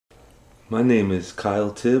My name is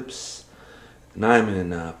Kyle Tibbs, and I'm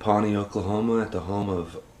in Pawnee, Oklahoma, at the home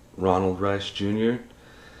of Ronald Rice Jr.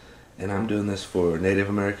 And I'm doing this for Native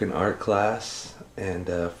American art class and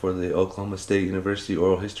for the Oklahoma State University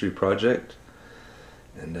Oral History Project.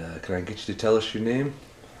 And can I get you to tell us your name?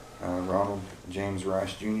 Ronald James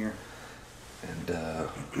Rice Jr. And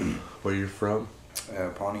where you're from?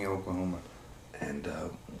 Pawnee, Oklahoma. And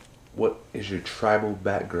what is your tribal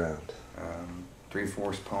background?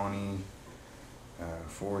 3/4 Pawnee,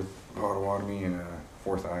 4th Potawatomi, and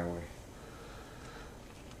 4th Ioway.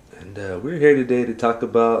 And we're here today to talk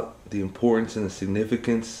about the importance and the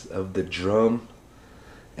significance of the drum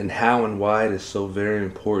and how and why it is so very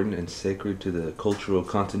important and sacred to the cultural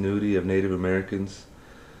continuity of Native Americans.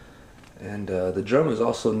 And the drum is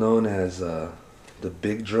also known as the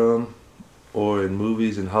big drum, or in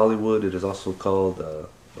movies in Hollywood it is also called a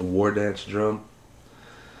war dance drum.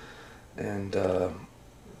 And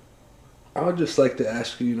I would just like to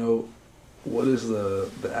ask you, what is the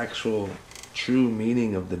actual true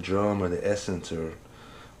meaning of the drum, or the essence, or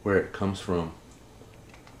where it comes from?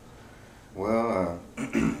 Well,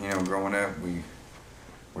 growing up, we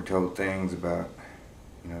were told things about,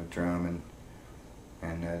 drum,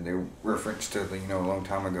 and they referenced to, a long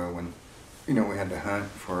time ago when, we had to hunt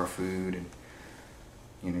for our food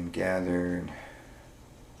and gather and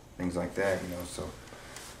things like that, so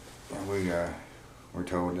we were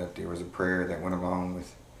told that there was a prayer that went along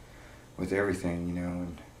with everything,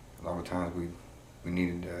 and a lot of times we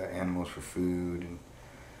needed animals for food and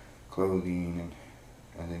clothing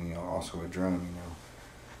and then also a drum,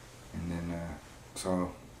 and then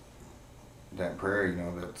so that prayer,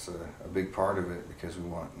 that's a big part of it, because we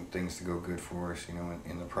want things to go good for us,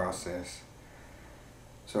 in the process.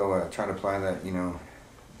 So try to apply that,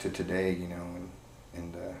 to today,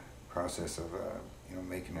 in the process of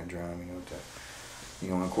making a drum, to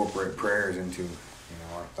incorporate prayers into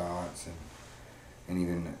our thoughts and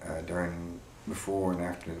even during, before and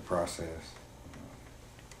after the process.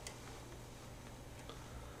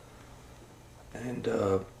 And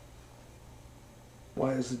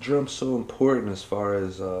why is the drum so important as far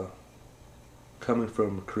as coming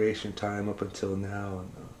from creation time up until now,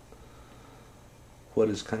 and what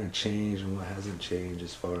has kind of changed and what hasn't changed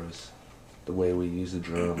as far as the way we use the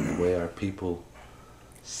drum, the way our people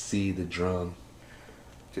see the drum?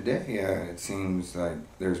 Today, it seems like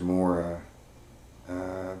there's more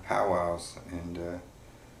powwows and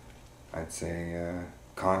I'd say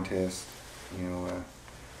contests,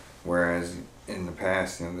 whereas in the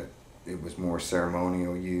past, that it was more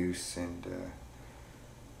ceremonial use, and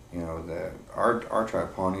our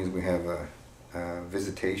tribe Pawnees, we have a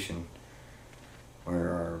visitation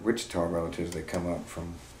where our Wichita relatives, they come up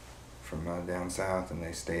from down south and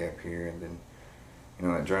they stay up here, and then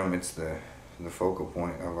that drum, it's the focal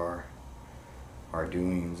point of our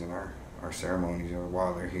doings and our ceremonies.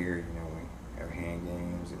 While they're here, we have hand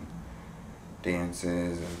games and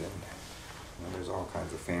dances, and then there's all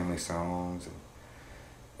kinds of family songs,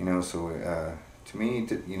 and so to me,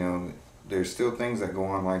 there's still things that go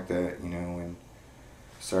on like that, in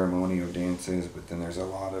ceremonial dances, but then there's a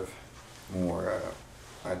lot of more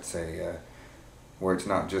I'd say where it's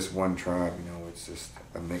not just one tribe, it's just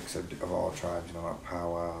a mix of all tribes, like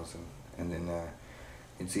powwows, and then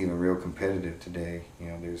it's even real competitive today.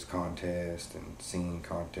 There's contests and singing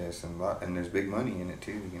contests, and there's big money in it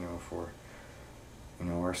too, for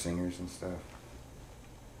our singers and stuff.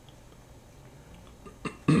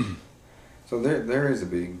 So there is a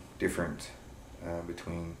big difference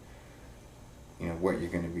between what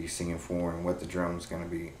you're going to be singing for and what the drum's going to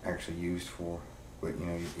be actually used for. But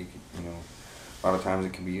a lot of times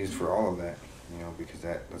it can be used for all of that, because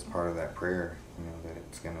that's part of that prayer, that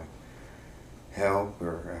it's going to help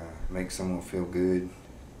or make someone feel good,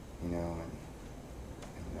 and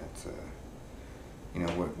that's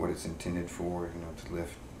what it's intended for, to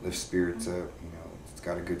lift spirits up. It's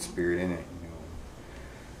got a good spirit in it.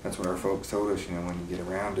 That's what our folks told us. When you get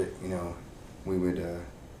around it, we would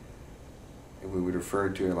refer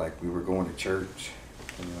to it like we were going to church.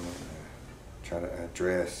 Try to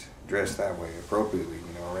dress that way appropriately,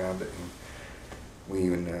 around it. And we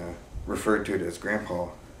even referred to it as Grandpa.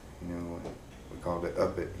 We called it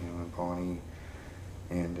Uppit, in Pawnee,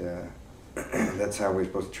 and that's how we're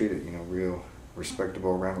supposed to treat it. Real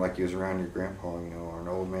respectable around, like you was around your grandpa, or an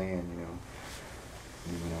old man.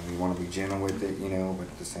 You want to be gentle with it, but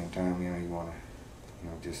at the same time, you want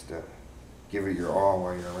to, just give it your all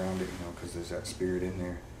while you're around it, because there's that spirit in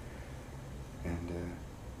there. And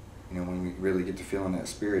when we really get to feeling that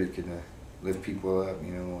spirit, it can lift people up,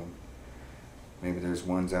 and maybe there's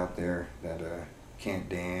ones out there that can't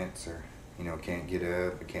dance, or you know, can't get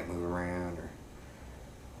up, they can't move around, or,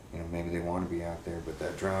 you know, maybe they want to be out there, but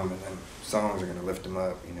that drum and then songs are going to lift them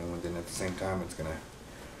up, you know, and then at the same time it's going to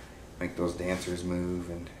make those dancers move,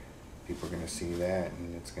 and people are going to see that,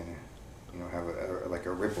 and it's going to, you know, have like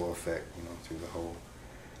a ripple effect, you know, through the whole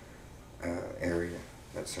area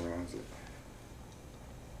that surrounds it.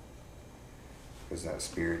 Because that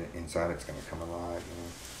spirit inside it's going to come alive,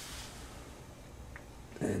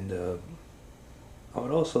 you know. And I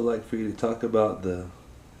would also like for you to talk about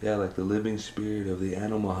like the living spirit of the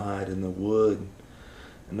animal hide and the wood,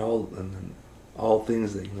 and all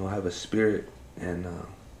things that, you know, have a spirit, and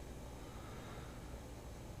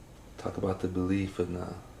talk about the belief and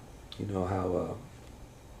you know, how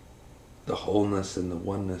the wholeness and the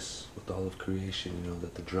oneness with all of creation, you know,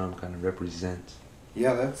 that the drum kind of represents.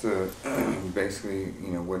 Yeah, that's basically,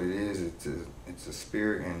 you know, what it is. It's a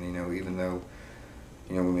spirit, and, you know, even though,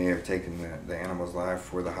 you know, we may have taken the animal's life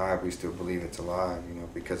for the hive, we still believe it's alive, you know,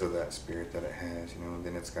 because of that spirit that it has, you know. And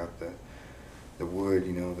then it's got the wood,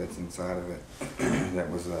 you know, that's inside of it that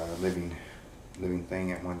was a living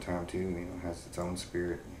thing at one time too, you know, has its own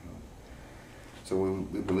spirit, you know. So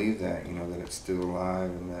we believe that, you know, that it's still alive,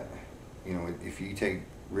 and that, you know, if you take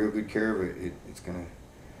real good care of it, it's gonna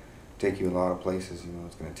take you a lot of places, you know.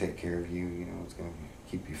 It's going to take care of you, you know. It's going to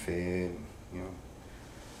keep you fed, and, you know,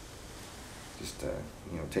 just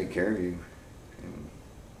you know, take care of you and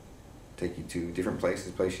take you to different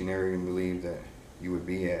places you never even believed that you would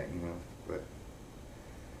be at, you know. But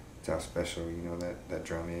it's how special, you know, that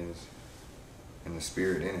drum is, and the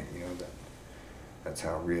spirit in it, you know. That's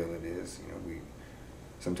how real it is, you know.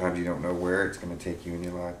 Sometimes you don't know where it's going to take you in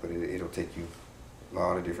your life, but it'll take you a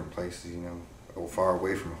lot of different places, you know. Go far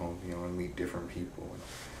away from home, you know, and meet different people, and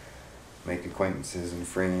make acquaintances and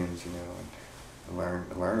friends, you know, and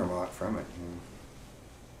learn a lot from it, you know.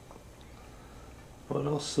 I would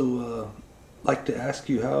also like to ask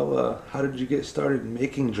you, how did you get started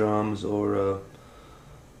making drums, or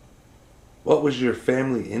what was your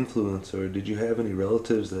family influence, or did you have any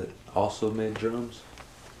relatives that also made drums?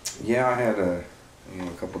 Yeah, I had a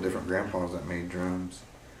couple different grandpas that made drums,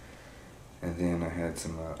 and then I had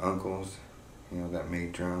some uncles, you know, that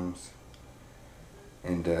made drums.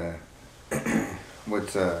 And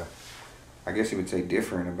what's I guess you would say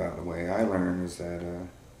different about the way I learned is that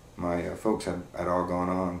my folks had all gone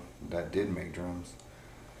on that did make drums,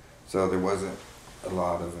 so there wasn't a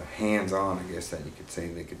lot of hands-on, I guess, that you could say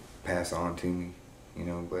they could pass on to me, you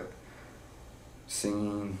know. But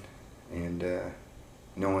singing and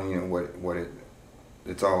knowing, you know, what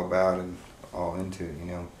it's all about and all into it, you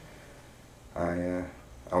know, I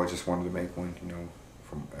always just wanted to make one, you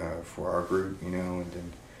know, for our group, you know, and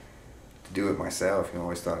then to do it myself, you know. I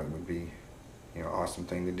always thought it would be, you know, awesome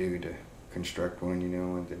thing to do, to construct one, you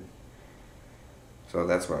know. And then so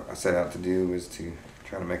that's what I set out to do, was to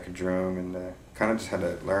try to make a drum, and kind of just had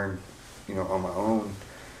to learn, you know, on my own,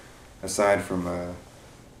 aside from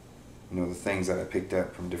you know, the things that I picked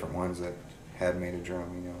up from different ones that had made a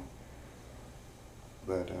drum, you know.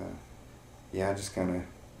 But yeah, I just kind of,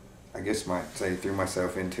 I guess might say, threw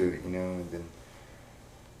myself into it, you know, and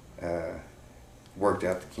then worked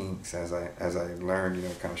out the kinks as I learned, you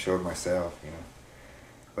know, kind of showed myself, you know.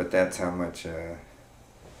 But that's how much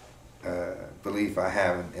belief I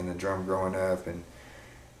have in the drum growing up, and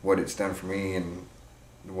what it's done for me, and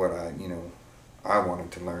what I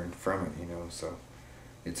wanted to learn from it, you know. So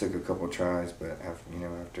it took a couple of tries, but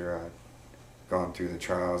after I'd gone through the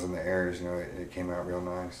trials and the errors, you know, it came out real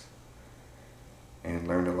nice. And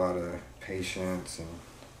learned a lot of patience, and,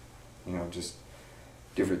 you know, just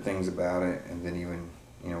different things about it. And then even,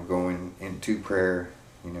 you know, going into prayer,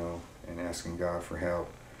 you know, and asking God for help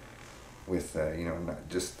with, you know, not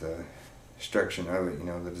just the construction of it, you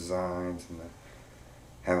know, the designs, and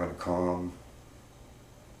having a calm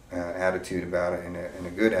attitude about it, and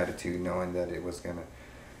a good attitude, knowing that it was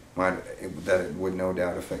that it would no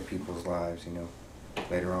doubt affect people's lives, you know,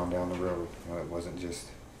 later on down the road. You know, it wasn't just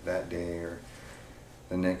that day or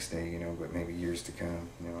the next day, you know, but maybe years to come,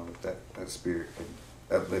 you know, that spirit could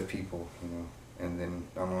uplift people, you know. And then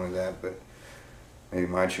not only that, but maybe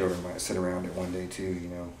my children might sit around it one day too, you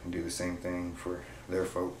know, and do the same thing for their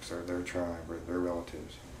folks or their tribe or their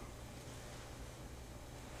relatives.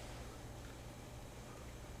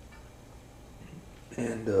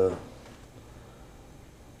 And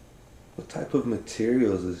what type of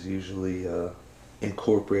materials is usually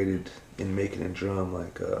incorporated in making a drum?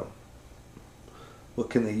 Like, what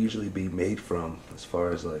can they usually be made from, as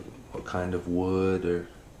far as like what kind of wood, or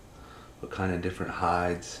what kind of different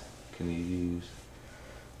hides can you use?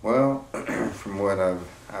 Well, from what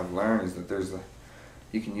I've learned is that there's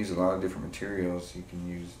you can use a lot of different materials. You can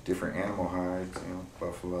use different animal hides, you know,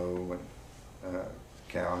 buffalo and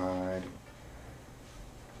cowhide,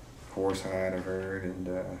 horse hide I've heard,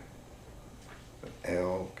 and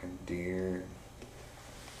elk and deer.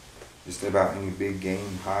 Just about any big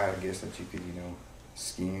game hide, I guess, that you could, you know,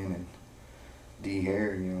 skin and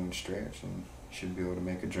de-hair, you know, and stretch, and you should be able to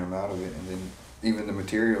make a drum out of it. And then even the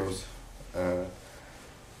materials, I've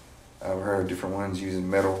heard of different ones using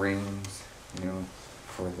metal rings, you know,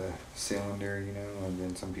 for the cylinder, you know, and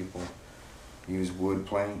then some people use wood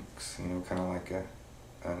planks, you know, kind of like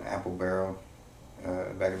an apple barrel.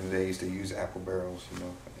 Back in the day, used to use apple barrels, you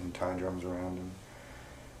know, and tie drums around them,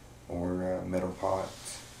 or metal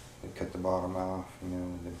pots. They cut the bottom off, you know,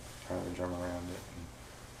 and then tie the drum around it.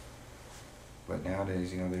 But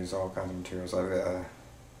nowadays, you know, there's all kinds of materials. I've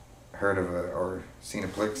heard of or seen a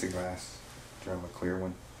plexiglass drum, a clear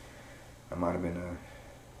one. It might have been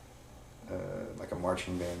like a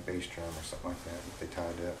marching band bass drum or something like that they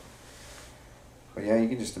tied up. But yeah, you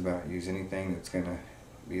can just about use anything that's gonna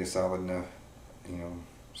be a solid enough, you know,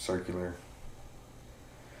 circular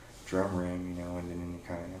drum ring, you know, and then any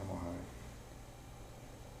kind of animal hide.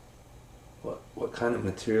 What kind of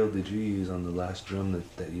material did you use on the last drum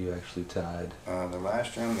that you actually tied? The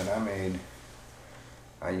last drum that I made,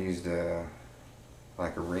 I used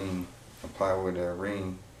like a ring, a plywood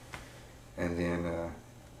ring, and then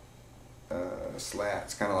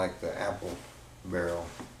slats, kind of like the apple barrel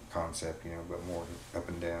concept, you know, but more up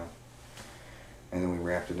and down. And then we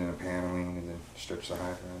wrapped it in a paneling and then stretched the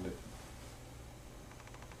hide around it.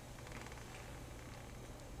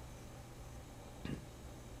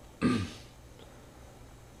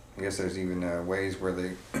 I guess there's even ways where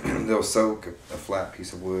they'll soak a flat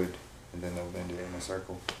piece of wood and then they'll bend it in a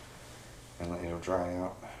circle and it'll dry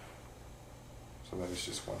out so that it's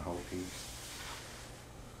just one whole piece.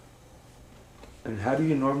 And how do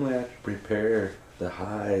you normally have to prepare the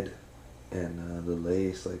hide and the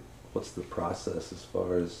lace? Like, what's the process as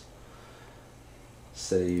far as,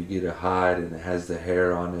 say you get a hide and it has the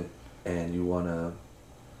hair on it and you want to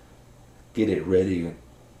get it ready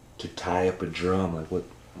to tie up a drum? Like,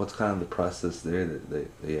 what's kind of the process there that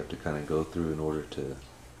they have to kind of go through in order to...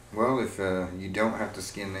 Well, if you don't have to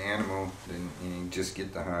skin the animal, then you just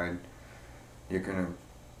get the hide. You're going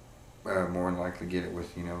to more than likely get it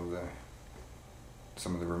with, you know,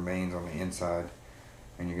 some of the remains on the inside,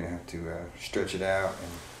 and you're going to have to stretch it out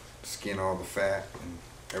and skin all the fat and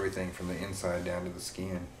everything from the inside down to the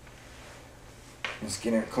skin. And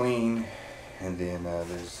skin it clean, and then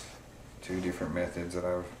there's two different methods that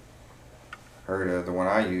I've heard of. The one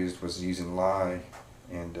I used was using lye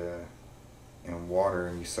and water,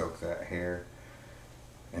 and you soak that hair,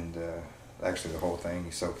 and actually the whole thing,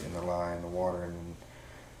 you soak it in the lye and the water, and then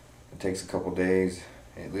it takes a couple days.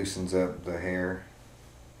 It loosens up the hair,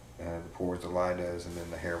 the pores the lye does, and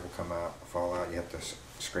then the hair will come out, fall out. You have to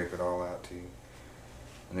scrape it all out too,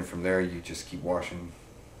 and then from there you just keep washing,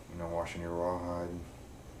 you know, washing your rawhide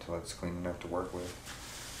until it's clean enough to work with.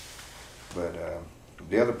 But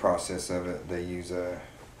the other process of it, they use I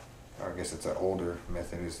guess it's an older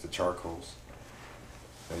method, is the charcoals.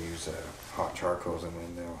 They'll use hot charcoals, and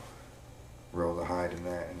then they'll roll the hide in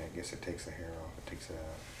that, and I guess it takes the hair off, it takes it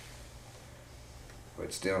out.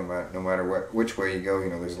 But still, no matter which way you go, you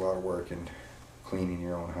know, there's a lot of work in cleaning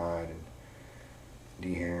your own hide and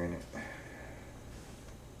de-hairing it.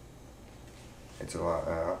 It's a lot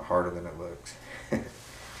harder than it looks,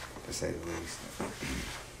 to say the least.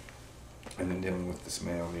 And then dealing with the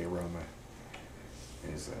smell, the aroma,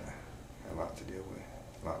 is a lot to deal with,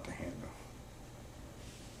 a lot to handle.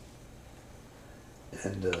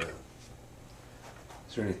 And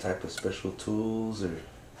is there any type of special tools or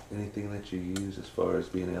anything that you use as far as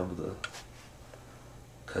being able to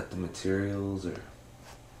cut the materials, or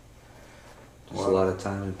just a lot of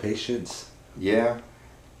time and patience? Yeah,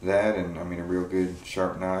 that, and I mean a real good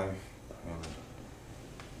sharp knife,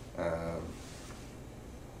 and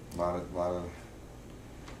a lot of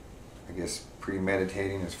I guess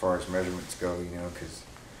premeditating as far as measurements go, you know, because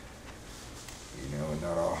you know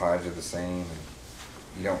not all hides are the same, and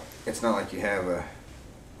you don't. It's not like you have a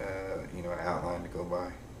you know, an outline to go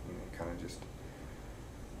by. You know, you kind of just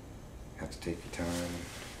have to take your time,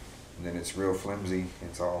 and then it's real flimsy.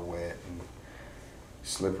 It's all wet and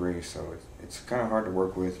slippery, so it's kind of hard to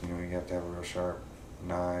work with. You know, you have to have a real sharp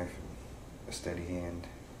knife and a steady hand.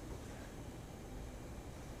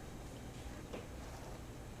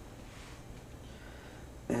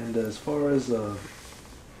 And as far as your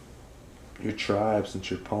tribe, since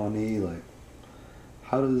you're Pawnee, like,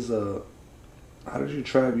 how does your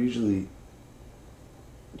tribe usually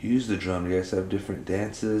use the drum? Do you guys have different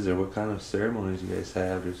dances, or what kind of ceremonies you guys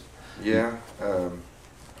have? Yeah,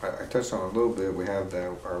 I touched on it a little bit. We have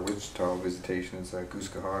our Wichita visitation is a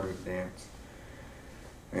Guskahara dance,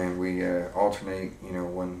 and we alternate. You know,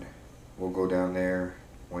 when we'll go down there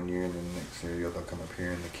one year, and then the next year they'll come up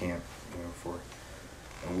here in the camp. You know, for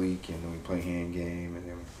a week, and then we play hand game, and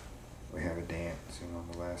then we have a dance. You know,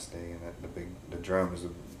 on the last day, and the drum is a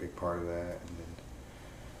big part of that, and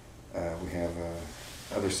then we have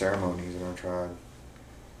other ceremonies in our tribe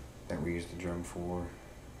that we use the drum for.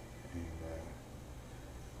 And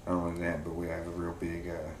not only that, but we have a real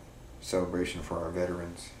big celebration for our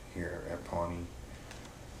veterans here at Pawnee,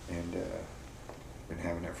 and been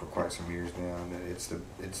having it for quite some years now. And it's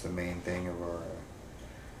the main thing of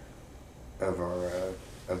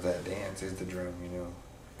that dance is the drum. You know,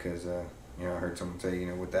 because you know, I heard someone say, you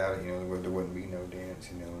know, without it, you know, there wouldn't be no dance.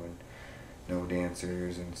 You know, and no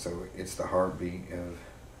dancers, and so it's the heartbeat of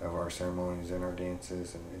our ceremonies and our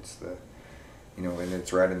dances, and it's the, you know, and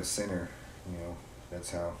it's right in the center. You know, that's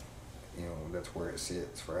how, you know, that's where it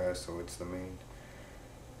sits for us. So it's the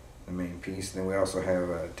main piece. And then we also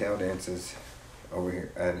have tail dances over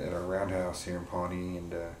here at our roundhouse here in Pawnee,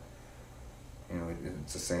 and you know,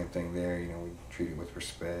 it's the same thing there. You know, we treat it with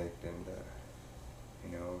respect, and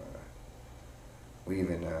you know, we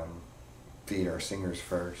even feed our singers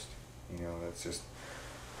first. You know, that's just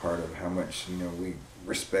part of how much, you know, we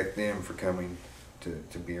respect them for coming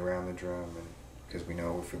to be around the drum, and because we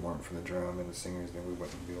know if it weren't for the drum and the singers, then we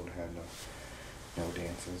wouldn't be able to have no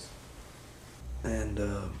dances. And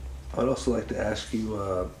I'd also like to ask you,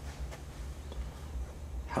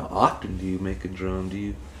 how often do you make a drum? Do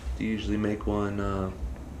you usually make one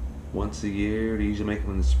once a year? Do you usually make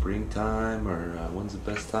them in the springtime, or when's the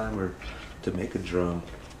best time or to make a drum?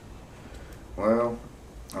 Well,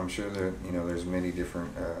 I'm sure that, you know, there's many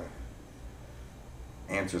different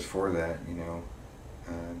answers for that, you know,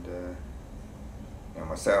 and you know,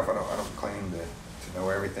 myself, I don't claim to know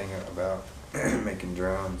everything about making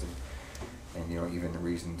drums, and you know, even the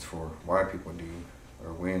reasons for why people do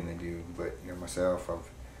or when they do. But you know, myself,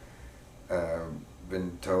 I've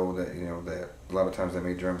been told that, you know, that a lot of times they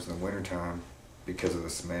make drums in the wintertime because of the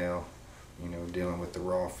smell, you know, dealing with the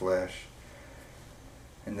raw flesh,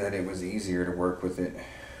 and that it was easier to work with it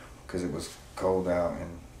because it was cold out,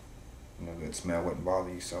 and you know, that smell wouldn't bother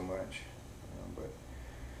you so much. You know,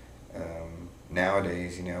 but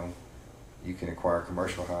nowadays, you know, you can acquire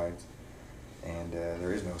commercial hides, and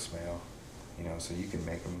there is no smell. You know, so you can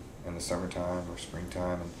make them in the summertime or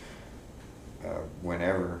springtime, and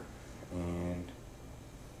whenever. And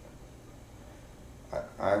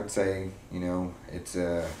I would say, you know, it's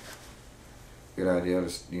a good idea to,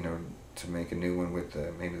 you know, to make a new one with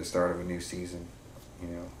maybe the start of a new season. You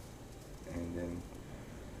know. And then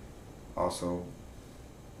also,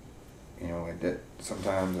 you know,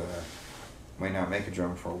 sometimes might not make a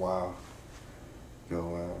drum for a while.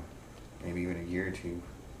 Go maybe even a year or two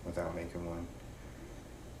without making one,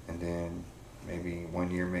 and then maybe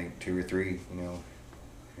 1 year make 2 or 3, you know,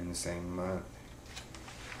 in the same month.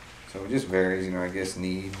 So it just varies, you know. I guess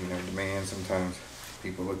need, you know, demand. Sometimes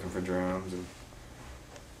people looking for drums and,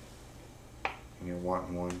 you know,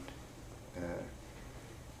 wanting one.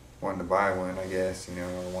 Wanting to buy one, I guess, you know,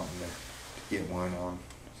 or wanting to get one on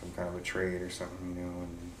some kind of a trade or something, you know,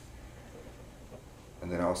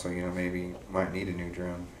 and then also, you know, maybe might need a new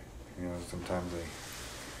drum. You know, sometimes they,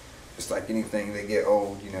 just like anything, they get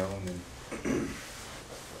old, you know, and then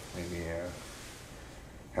maybe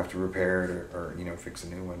have to repair it or you know, fix a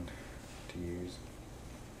new one to use.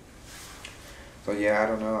 So yeah, I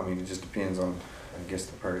don't know. I mean, it just depends on, I guess,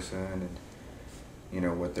 the person, and you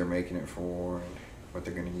know, what they're making it for, and what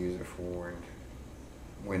they're going to use it for, and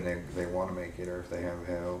when they want to make it, or if they have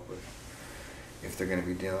help, or if they're going to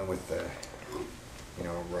be dealing with the, you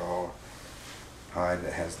know, raw hide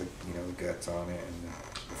that has the, you know, the guts on it and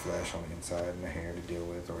the flesh on the inside and the hair to deal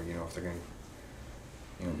with, or you know, if they're going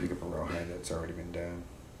to, you know, pick up a raw hide that's already been done,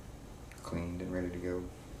 cleaned and ready to go.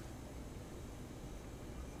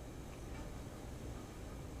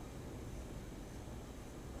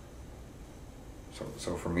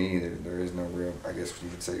 So for me, there is no real, I guess you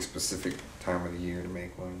could say, specific time of the year to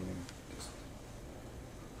make one. You know, just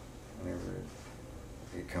whenever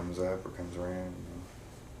it comes up or comes around, you know,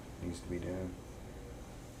 it needs to be done.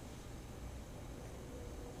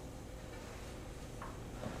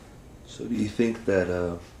 So do you think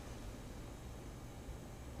that,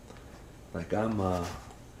 like I'm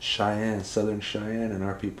Cheyenne, Southern Cheyenne, and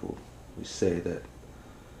our people, we say that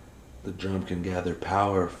the drum can gather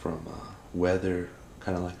power from weather,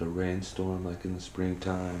 kind of like a rainstorm, like in the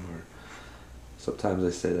springtime, or sometimes they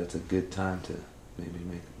say that's a good time to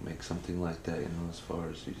maybe make something like that, as far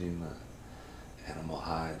as using the animal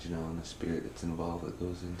hides, and the spirit that's involved that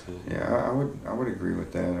goes into it. Yeah, I would agree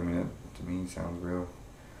with that. I mean, that to me sounds real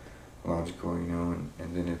logical, and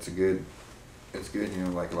then it's good,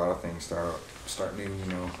 like a lot of things start new,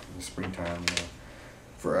 in the springtime,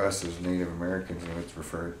 For us as Native Americans, it's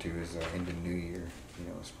referred to as Indian New Year,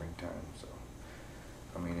 springtime. So,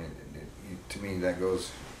 I mean, to me that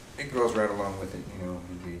goes right along with it,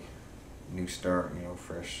 it'd be new start,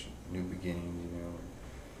 fresh, new beginnings,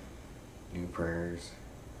 new prayers.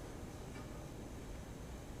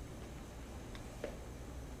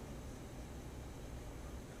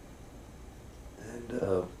 And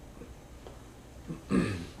do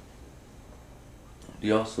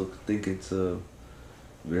you also think it's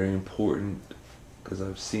very important, because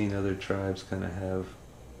I've seen other tribes kind of have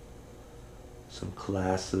some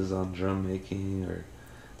classes on drum making, or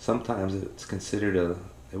sometimes it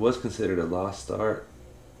was considered a lost art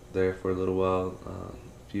there for a little while,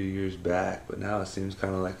 a few years back, but now it seems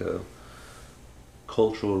kind of like a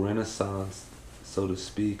cultural renaissance, so to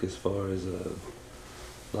speak, as far as a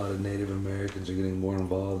lot of Native Americans are getting more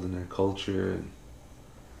involved in their culture, and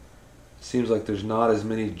it seems like there's not as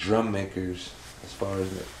many drum makers, as far as,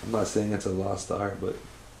 I'm not saying it's a lost art, but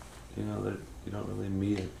you don't really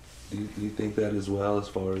meet it. Do you think that as well, as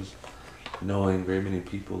far as knowing very many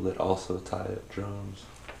people that also tie up drums?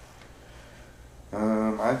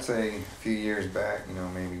 I'd say a few years back,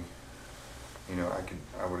 maybe,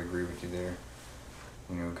 I would agree with you there,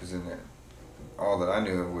 because all that I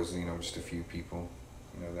knew of was, just a few people,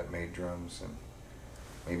 that made drums, and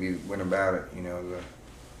maybe went about it,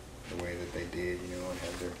 the way that they did, and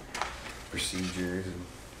had their procedures and,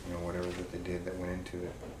 whatever that they did that went into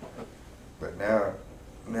it. But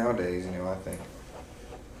nowadays,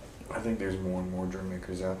 I think there's more and more drum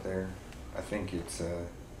makers out there. I think it's,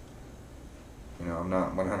 I'm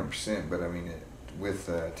not 100%, but I mean, with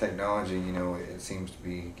technology, it seems to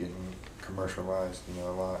be getting commercialized,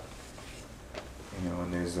 a lot.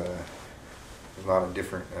 And there's a lot of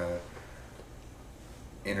different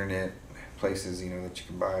internet places, that you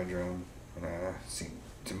can buy a drum. And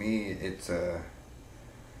to me,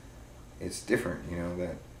 it's different,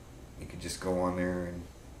 that you could just go on there and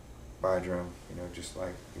buy a drum, just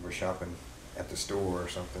like you were shopping at the store or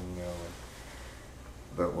something,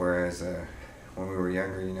 But whereas when we were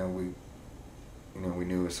younger, we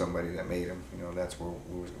knew of somebody that made them. That's where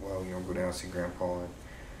we was, go down and see Grandpa and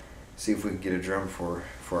see if we could get a drum for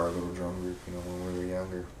our little drum group, when we were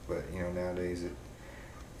younger. But nowadays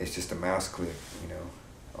it's just a mouse click,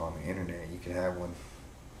 on the internet. You can have one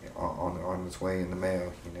on its way in the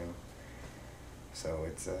mail, So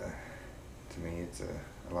it's to me it's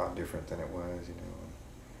a lot different than it was,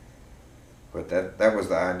 But that was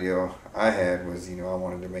the ideal I had, was, I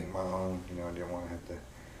wanted to make my own, I didn't want to have to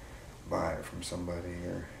buy it from somebody,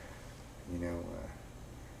 or,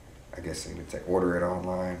 I guess order it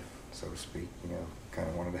online, so to speak, kind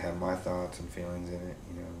of wanted to have my thoughts and feelings in it,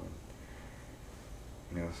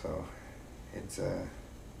 so it's, to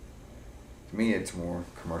me it's more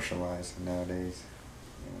commercialized nowadays,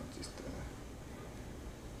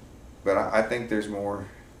 but I think there's more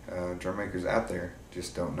drum makers out there,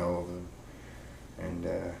 just don't know of them. And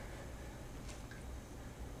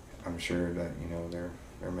I'm sure that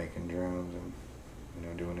they're making drums and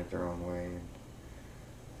doing it their own way,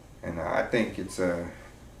 and I think it's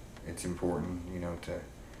important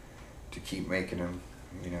to keep making them,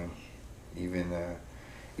 even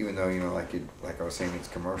though like I was saying, it's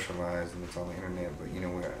commercialized and it's on the internet, but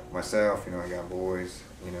myself, I got boys,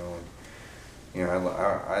 and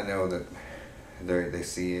I know that they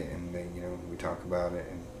see it, and they we talk about it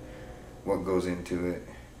and what goes into it.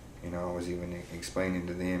 I was even explaining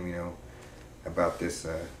to them, about this,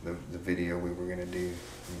 the video we were gonna do,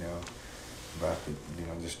 about the,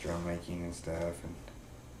 just drum making and stuff,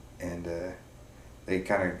 and they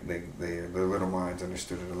kind of, their little minds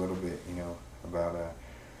understood it a little bit, about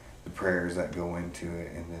the prayers that go into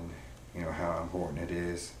it, and then, how important it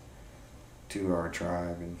is to our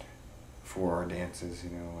tribe and for our dances,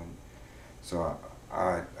 and so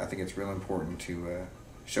I think it's real important to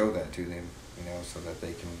show that to them, so that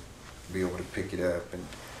they can be able to pick it up and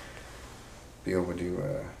be able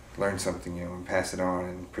to learn something, and pass it on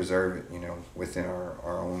and preserve it, within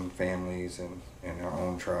our own families and our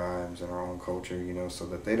own tribes and our own culture, so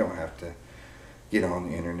that they don't have to get on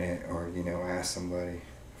the internet or, ask somebody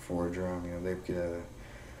for a drum. They could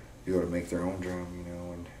be able to make their own drum,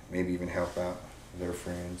 and maybe even help out their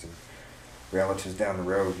friends and relatives down the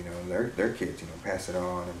road, their kids, pass it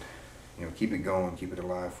on and, keep it going, keep it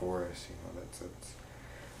alive for us. That's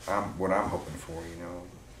what I'm hoping for,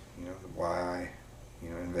 why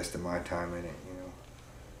invested my time in it.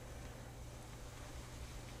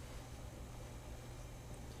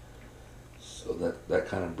 So that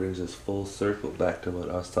kind of brings us full circle back to what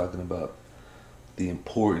I was talking about, the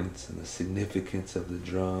importance and the significance of the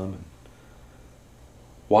drum, and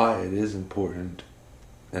why it is important,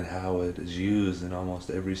 and how it is used in almost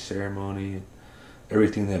every ceremony,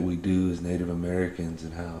 everything that we do as Native Americans,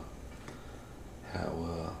 and how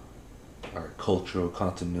our cultural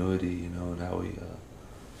continuity, and how we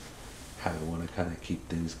want to kind of keep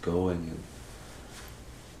things going. And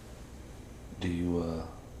do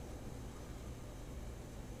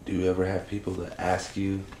you ever have people that ask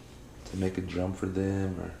you to make a drum for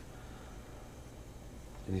them or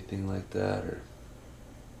anything like that? Or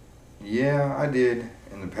Yeah, I did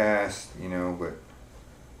in the past, but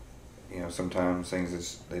sometimes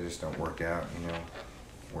things they just don't work out,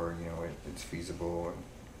 where it's feasible,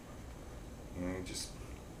 and you just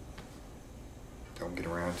don't get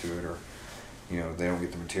around to it, or they don't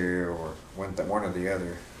get the material, or one or the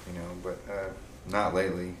other, but not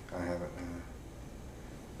lately. I haven't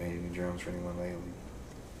made any drums for anyone lately.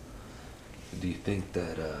 do you think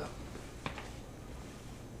that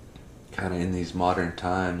kind of in these modern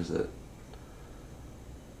times that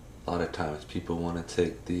a lot of times people want to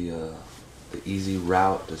take the easy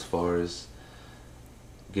route as far as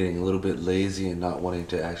getting a little bit lazy and not wanting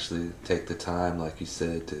to actually take the time, like you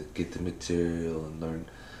said, to get the material and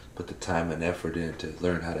put the time and effort in to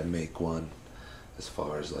learn how to make one, as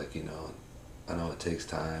far as I know it takes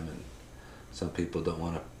time, and some people don't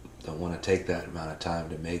want to take that amount of time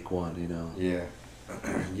to make one, Yeah.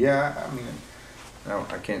 Yeah, I mean,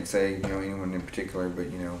 I can't say, anyone in particular, but,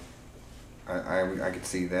 I could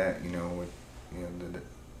see that, with, the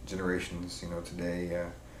generations, today,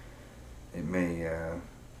 it may,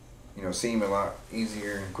 seem a lot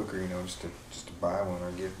easier and quicker, just to buy one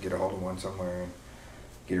or get a hold of one somewhere and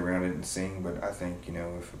get around it and sing. But I think,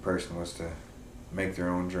 if a person was to make their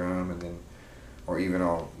own drum, and then, or even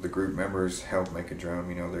all the group members help make a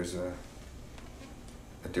drum, there's a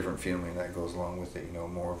different feeling that goes along with it,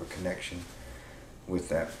 more of a connection with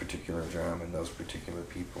that particular drum and those particular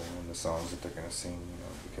people and the songs that they're going to sing,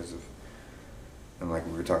 because of, and like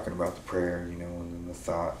we were talking about the prayer, and then the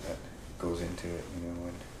thought that goes into it,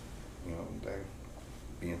 and,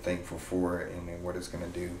 being thankful for it and then what it's going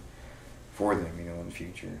to do for them, in the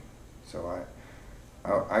future. So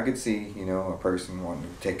I could see, a person wanting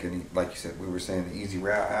to take like you said, we were saying, the easy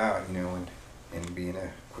route out, and being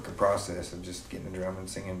a quicker process of just getting a drum and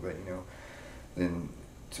singing. But, then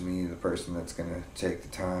to me, the person that's going to take the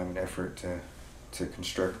time and effort to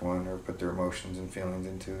construct one or put their emotions and feelings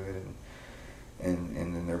into it,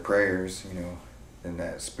 and then their prayers, then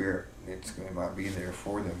that spirit, it might be there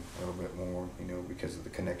for them a little bit more, because of the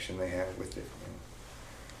connection they have with it.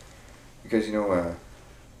 Because,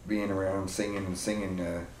 being around singing,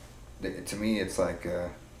 to me it's like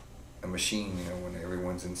a machine, when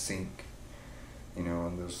everyone's in sync, and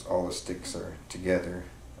all the sticks are together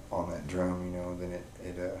on that drum, then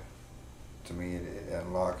it to me it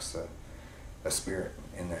unlocks a spirit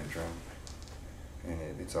in that drum, and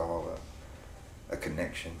it's all a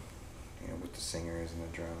connection, with the singers and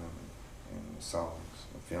the drum and the songs,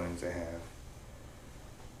 the feelings they have,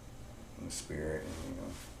 and the spirit, and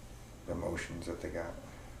the emotions that they got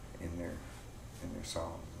in their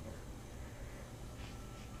songs, and their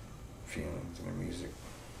feelings and their music.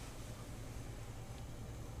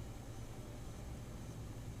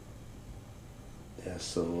 Yeah,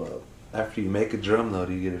 so after you make a drum, though,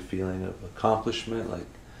 do you get a feeling of accomplishment? Like,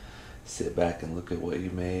 sit back and look at what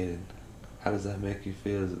you made, and how does that make you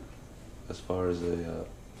feel as far as a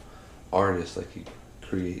artist? Like, you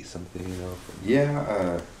create something,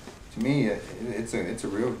 Yeah, to me, it's a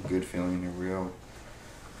real good feeling, a real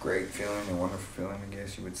great feeling, a wonderful feeling, I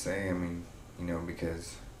guess you would say. I mean,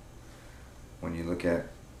 because when you look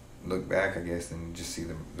look back, I guess, and just see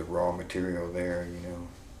the raw material there, and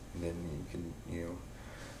then you can, you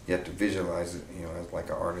have to visualize it, as like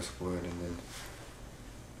an artist would, and then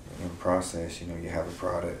in process, you have a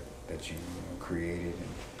product that you created,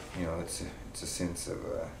 and it's a sense of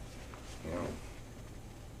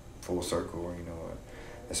full circle, or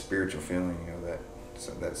a spiritual feeling,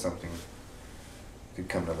 that something could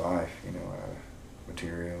come to life, out of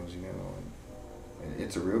materials, and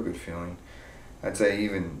it's a real good feeling. I'd say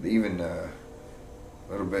even a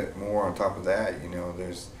little bit more on top of that,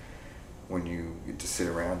 there's when you get to sit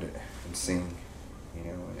around it and sing, and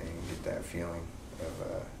you get that feeling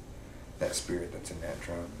of that spirit that's in that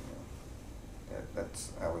drum.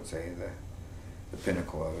 That's, I would say, the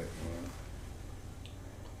pinnacle of it.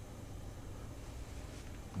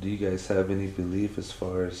 Do you guys have any belief as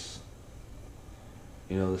far as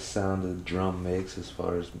you know, the sound the drum makes as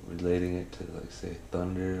far as relating it to, like, say,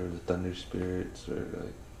 thunder or the thunder spirits or,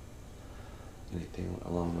 like, anything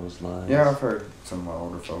along those lines? Yeah, I've heard some of my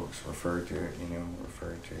older folks refer to it,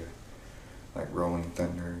 like rolling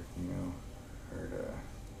thunder, heard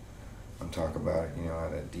them talk about it,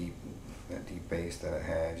 that deep bass that it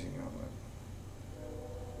has,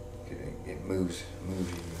 it moves you,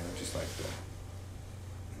 just like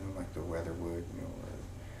the weather would, or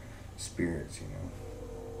spirits,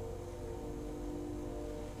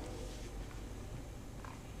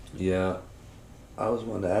 Yeah, I was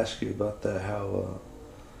wanting to ask you about that, how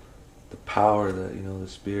the power that, the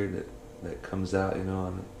spirit that comes out,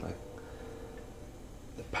 and, like,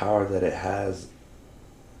 the power that it has.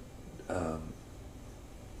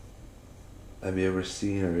 Have you ever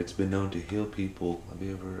seen, or it's been known to heal people? Have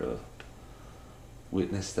you ever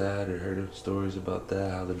witnessed that or heard of stories about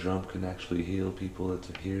that? How the drum can actually heal people that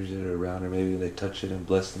hears it or around, or maybe they touch it and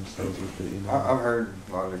bless themselves with it. I've heard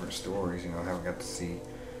a lot of different stories. I haven't got to see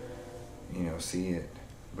it,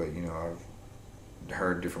 but I've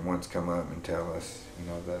heard different ones come up and tell us,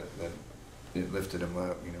 that it lifted them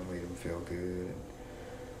up, made them feel good,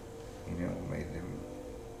 and made them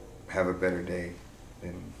have a better day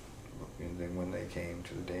than when they came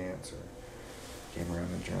to the dance or came around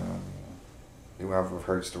the drum. I've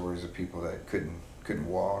heard stories of people that couldn't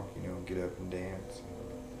walk, get up and dance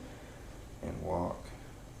and walk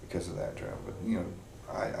because of that drum. But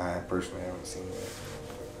I personally haven't seen that.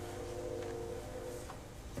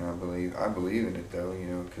 I believe in it though,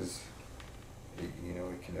 because it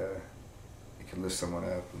can lift someone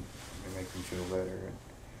up and make them feel better.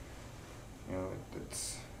 And,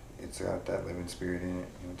 it's got that living spirit in it,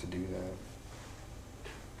 to do that.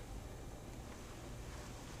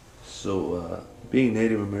 So, being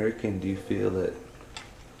Native American, do you feel that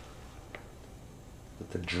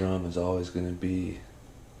the drum is always going to be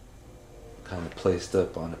kind of placed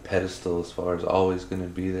up on a pedestal, as far as always going to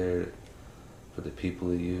be there for the people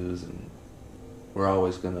to use, and we're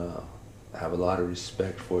always going to have a lot of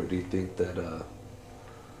respect for it? Do you think that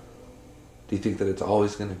it's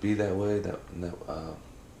always going to be that way, that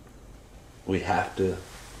we have to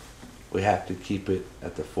keep it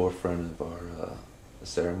at the forefront of our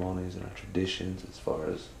ceremonies and our traditions, as far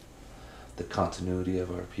as the continuity of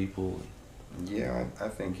our people? Yeah, I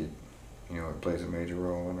think it plays a major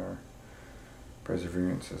role in our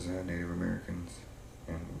perseverance as Native Americans,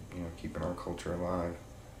 and keeping our culture alive.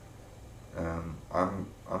 I'm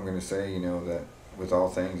going to say that with all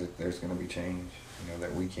things that there's going to be change,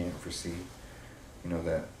 that we can't foresee,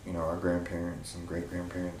 that our grandparents and great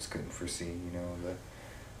grandparents couldn't foresee, that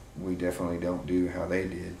we definitely don't do how they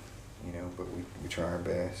did, but we try our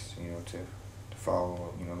best, to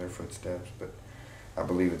follow their footsteps. But I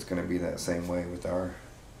believe it's going to be that same way with our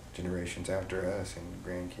generations after us and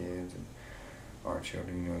grandkids and our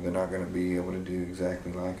children. They're not going to be able to do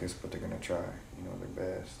exactly like us, but they're going to try their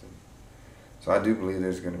best. And so I do believe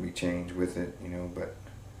there's going to be change with it, but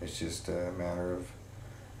it's just a matter of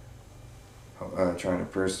trying to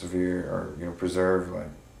persevere, or preserve, like,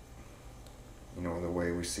 the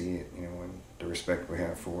way we see it, and the respect we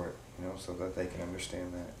have for it, so that they can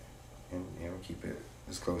understand that, and keep it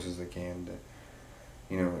as close as they can to,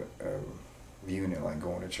 viewing it like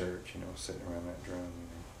going to church, sitting around that drum,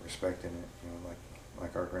 respecting it,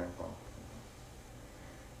 like our grandpa.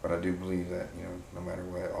 But I do believe that no matter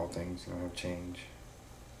what, all things have changed.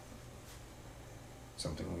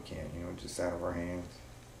 Something we can't, just out of our hands.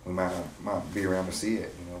 We might be around to see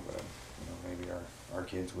it, but maybe our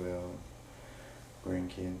kids will,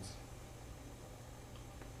 grandkids.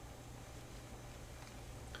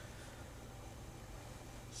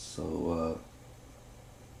 So,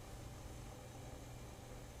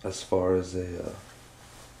 as far as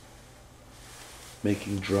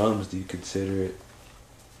making drums, do you consider it?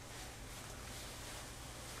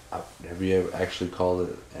 Have you ever actually called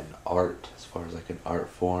it an art, as far as like an art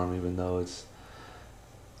form, even though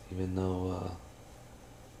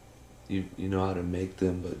you know how to make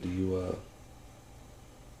them, but do you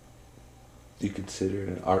consider it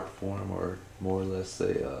an art form, or more or less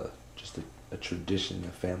just a tradition,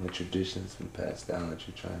 a family tradition that's been passed down that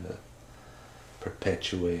you're trying to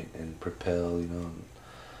perpetuate and propel, and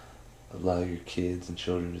allow your kids and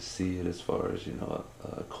children to see it as far as,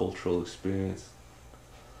 a cultural experience?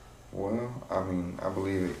 Well, I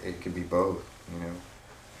believe it could be both,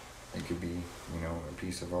 It could be, a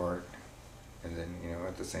piece of art, and then,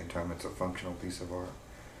 at the same time it's a functional piece of art,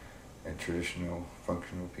 a traditional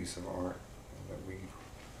functional piece of art that we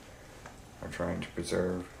are trying to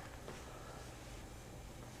preserve.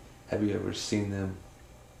 Have you ever seen them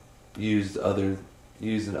used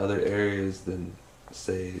in other areas than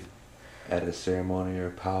say, at a ceremony or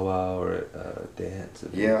a powwow or a dance?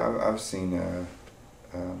 Yeah, I've seen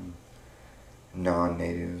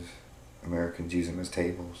non-native Americans use them as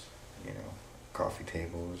tables, you know, coffee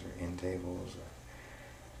tables or end tables or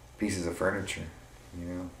pieces of furniture, you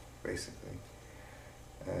know, basically.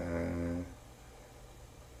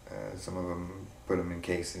 Some of them put them in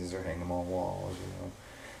cases or hang them on walls, you know,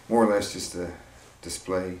 more or less just a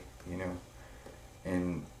display, you know.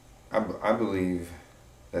 And I believe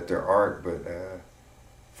that they're art, but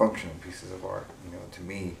functional pieces of art, you know, to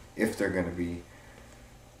me, if they're going to be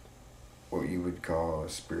what you would call a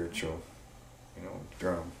spiritual, you know,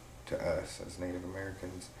 drum to us as Native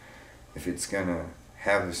Americans. If it's going to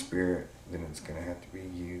have the spirit, then it's going to have to be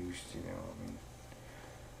used, you know. I mean,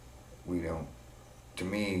 we don't, to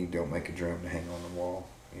me, don't make a drum to hang on the wall,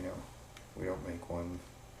 you know. We don't make one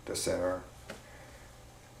to set our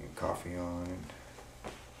coffee on. And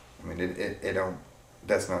I mean, it don't,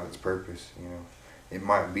 that's not its purpose, you know. It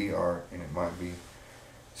might be art and it might be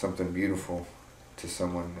something beautiful to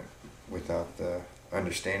someone without the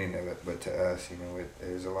understanding of it, but to us, you know,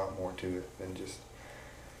 there's a lot more to it than just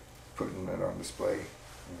putting it on display.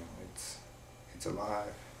 You know, it's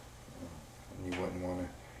alive, you know, and you wouldn't want to,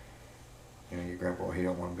 you know, your grandpa, he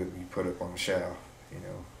don't want to be put up on the shelf, you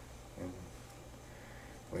know. And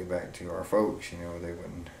way back to our folks, you know, they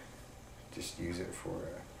wouldn't just use it for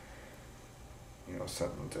you know,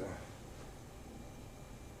 something to,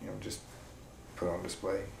 you know, just put on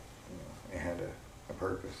display. You know, it had a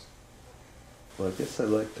purpose. Well, I guess I'd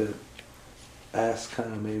like to ask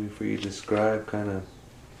kind of maybe for you to describe kind of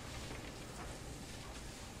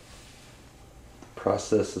the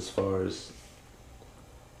process as far as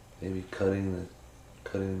maybe cutting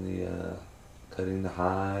the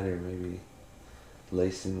hide, or maybe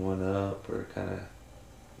lacing one up, or kind of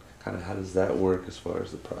how does that work as far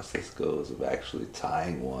as the process goes of actually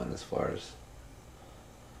tying one, as far as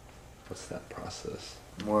what's that process?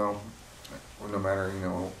 Well, no matter, you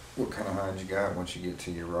know, what kind of hide you got, once you get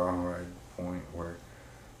to your rawhide point where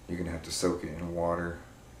you're going to have to soak it in water,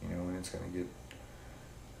 you know, and it's going to get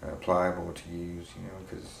pliable to use, you know,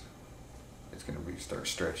 because it's going to start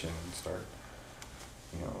stretching and start,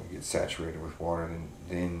 you know, get saturated with water,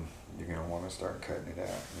 then you're going to want to start cutting it out,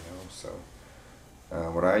 you know. So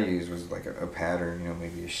what I used was like a pattern, you know,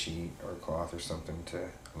 maybe a sheet or a cloth or something to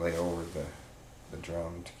lay over the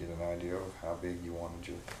drum to get an idea of how big you wanted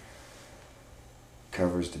your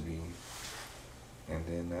covers to be, and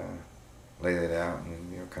then lay that out, and then,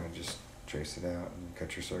 you know, kind of just trace it out and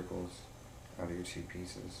cut your circles out of your two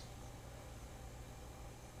pieces.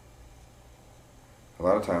 A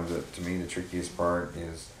lot of times, to me, the trickiest part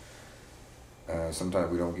is sometimes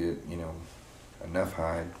we don't get, you know, enough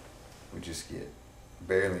hide. We just get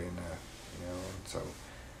barely enough, you know. And so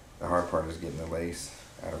the hard part is getting the lace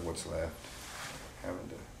out of what's left, having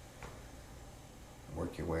to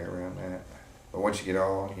work your way around that. But once you get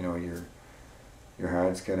all, you know, your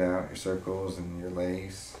hides cut out, your circles and your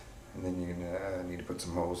lace, and then you're gonna need to put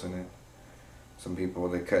some holes in it. Some people,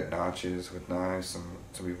 they cut notches with knives. Some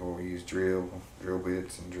people will use drill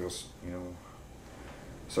bits and drill, you know,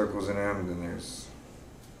 circles in them. And then there's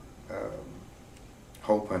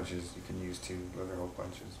hole punches you can use too, leather hole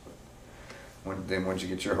punches. But once you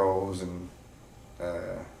get your holes and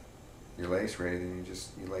your lace ready, then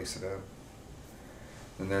you lace it up.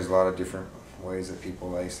 Then there's a lot of different ways that people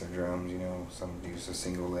lace their drums, you know. Some use a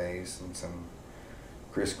single lace, and some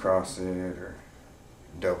crisscross it or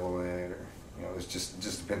double it, or, you know, it just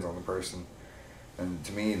depends on the person. And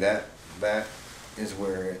to me, that is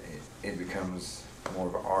where it becomes more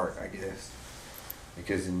of an art, I guess,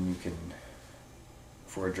 because then you can,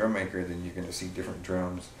 for a drum maker, then you're going to see different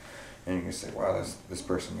drums, and you can say, wow, this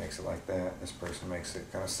person makes it like that. This person makes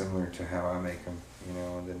it kind of similar to how I make them, you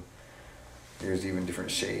know. And then there's even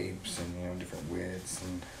different shapes and, you know, different widths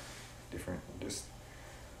and different, just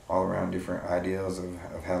all around different ideals of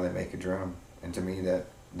how they make a drum. And to me, that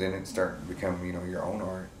then it starts to become, you know, your own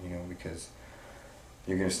art, you know, because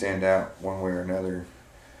you're going to stand out one way or another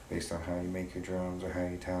based on how you make your drums, or how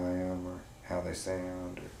you tie them, or how they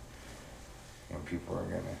sound, or, you know, people are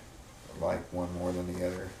going to like one more than the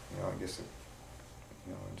other, you know. I guess it,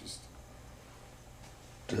 you know, it just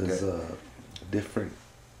does different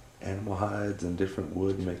animal hides and different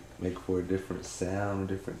wood make for a different sound,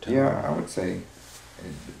 different tone? Yeah, I would say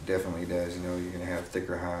it definitely does. You know, you're going to have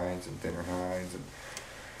thicker hides and thinner hides, and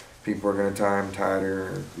people are going to tie them tighter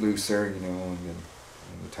or looser, you know, and then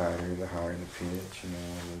the tighter, the higher the pitch, you know,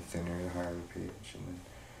 and the thinner, the higher the pitch. And then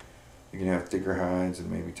you're going to have thicker hides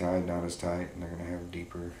and maybe tied not as tight, and they're going to have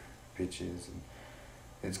deeper pitches. And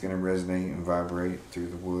it's going to resonate and vibrate through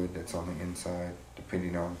the wood that's on the inside,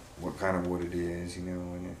 depending on what kind of wood it is, you know,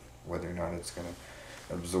 and whether or not it's going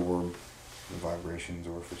to absorb the vibrations,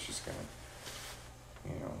 or if it's just going to,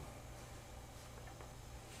 you know,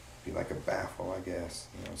 be like a baffle, I guess.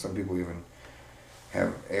 You know, some people even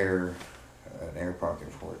have an air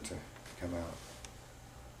pocket for it to come out.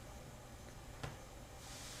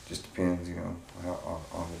 Just depends, you know,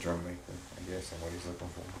 on the drum maker, I guess, and what he's looking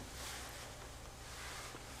for.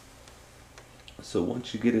 So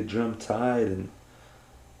once you get a drum tied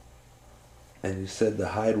and you said the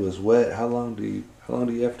hide was wet, how long do you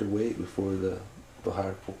have to wait before the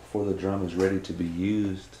drum is ready to be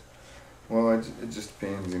used? Well, it just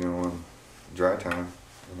depends, you know, on dry time.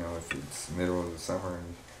 You know, if it's middle of the summer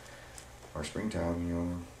or springtime, you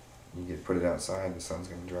know, you put it outside, the sun's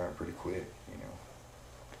going to dry it pretty quick, you know.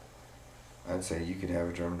 I'd say you could have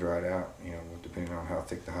a drum dried out, you know, depending on how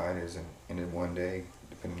thick the hide is, in one day,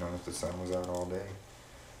 depending on if the sun was out all day.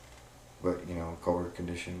 But, you know, colder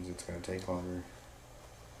conditions, it's going to take longer,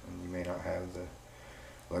 and you may not have the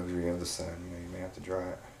luxury of the sun. You know, you may have to dry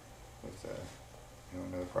it with, you know,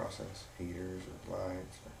 another process, heaters or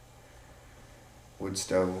lights or wood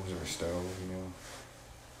stoves or a stove, you know.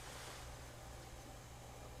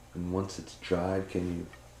 And once it's dried, can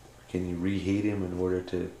you reheat him in order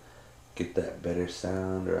to get that better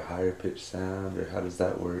sound or a higher pitched sound, or how does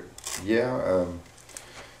that work? Yeah,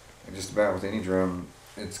 just about with any drum,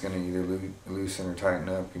 it's going to either loosen or tighten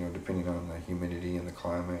up, you know, depending on the humidity and the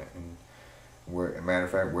climate, and matter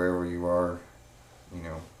of fact, wherever you are, you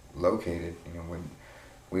know, located. You know, when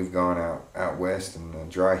we've gone out west in the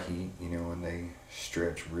dry heat, you know, and they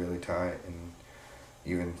stretch really tight and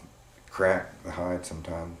even crack the hide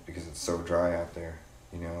sometimes because it's so dry out there,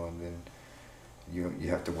 you know, and then you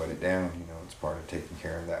have to wet it down, you know. It's part of taking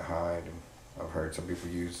care of that hide. And I've heard some people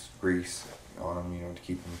use grease on them, you know, to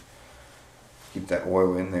keep that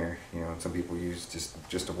oil in there, you know, and some people use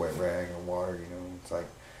just a wet rag or water, you know. It's like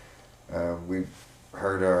we've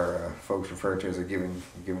heard our folks refer to it as giving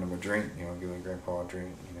them a drink, you know, giving grandpa a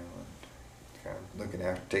drink, you know, and kind of looking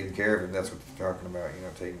after, taking care of it. That's what they're talking about, you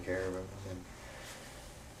know, taking care of it. And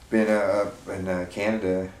been up in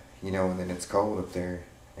Canada, you know, and then it's cold up there,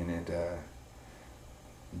 and it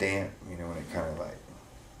damp, you know, and it kind of like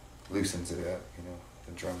loosens it up, you know.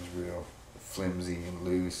 The drum's real flimsy and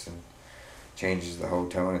loose and changes the whole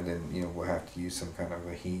tone, and then, you know, we'll have to use some kind of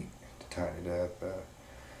a heat to tighten it up.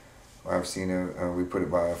 I've seen we put it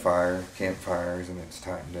by a fire, campfires, and it's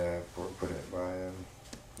tightened up, or put it by,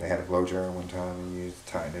 they had a blow dryer one time and used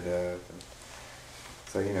to tighten it up. And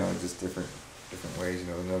so, you know, just different ways, you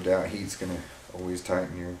know. No doubt heat's going to always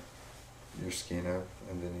tighten your skin up,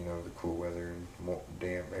 and then, you know, the cool weather and more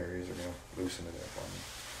damp areas are going to loosen it up on you.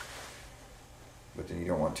 But then you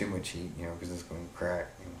don't want too much heat, you know, because it's going to crack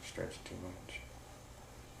and stretch too much.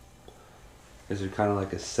 Is there kind of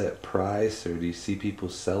like a set price, or do you see people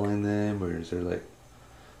selling them, or is there like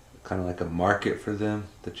kind of like a market for them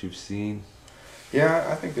that you've seen? Yeah,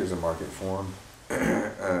 I think there's a market for them.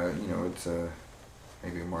 You know, it's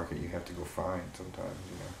maybe a market you have to go find sometimes,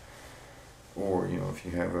 you know. Or, you know, if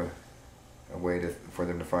you have a way for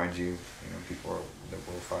them to find you, you know, people that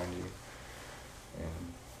will find you.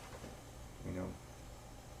 And, you know,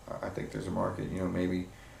 I think there's a market, you know, maybe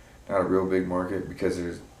not a real big market, because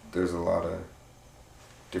there's a lot of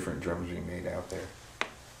different drums being made out there.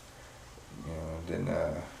 You know, then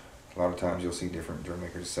a lot of times you'll see different drum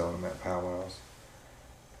makers selling them at powwows.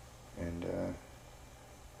 And a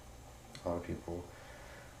lot of people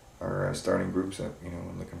are starting groups up, you know,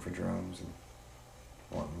 and looking for drums and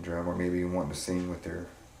wanting to drum, or maybe even wanting to sing with their,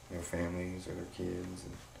 you know, families or their kids,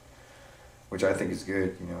 and which I think is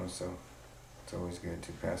good, you know. So it's always good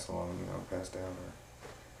to pass along, you know, pass down our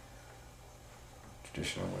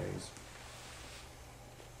traditional ways.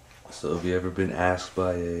 So have you ever been asked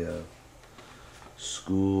by a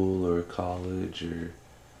school or a college or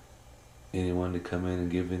anyone to come in and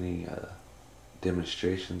give any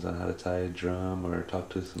demonstrations on how to tie a drum, or talk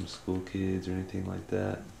to some school kids or anything like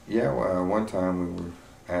that? Yeah, well, one time we were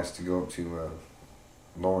asked to go up to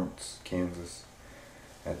Lawrence, Kansas,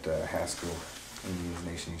 at Haskell Indian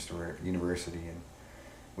Nation University, and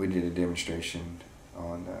we did a demonstration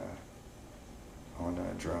on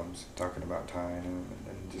drums, talking about tying them,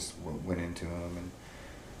 and just went into them and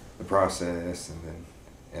the process, and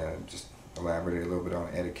then just elaborated a little bit on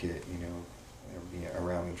etiquette, you know,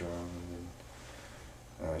 around the drum,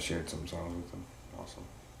 and then shared some songs with them also.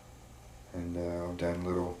 And I've done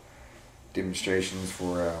little demonstrations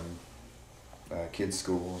for kids'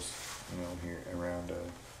 schools, you know, here around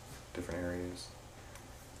different areas.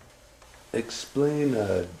 Explain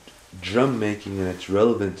drum making and its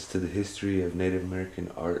relevance to the history of Native American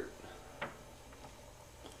art?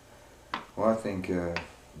 Well, I think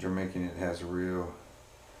drum making, it has a real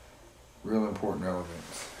important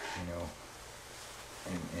relevance, you know,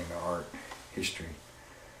 in art history.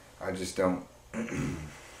 I just don't,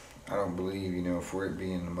 I don't believe, you know, for it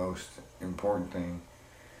being the most important thing,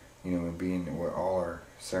 you know, and being what all our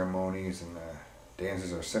ceremonies and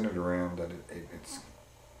dances are centered around, that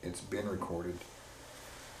it's been recorded.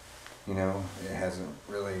 You know, it hasn't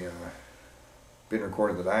really been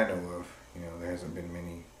recorded that I know of. You know, there hasn't been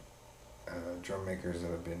many drum makers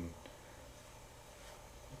that have been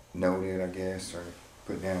noted, I guess, or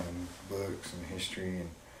put down in books and history.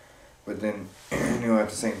 But then, you know, at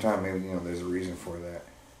the same time, maybe, you know, there's a reason for that.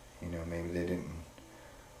 You know, maybe they didn't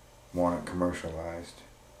want it commercialized.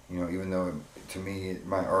 You know, even though to me it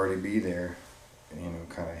might already be there, you know,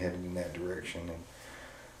 kind of headed in that direction, and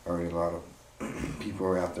already a lot of people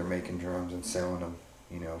are out there making drums and selling them,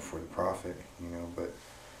 you know, for the profit, you know. But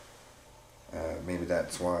maybe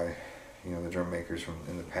that's why, you know, the drum makers from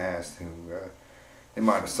in the past who they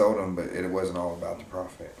might have sold them, but it wasn't all about the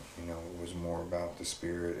profit. You know, it was more about the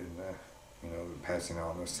spirit and you know, passing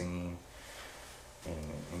on the scene and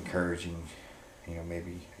encouraging, you know,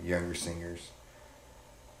 maybe younger singers.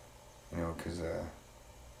 You know, because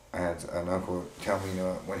I had an uncle tell me, you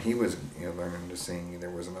know, when he was, you know, learning to sing, there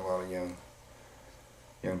wasn't a lot of young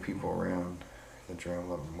people around the drum,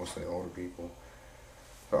 mostly older people.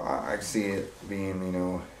 So I see it being, you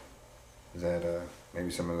know, that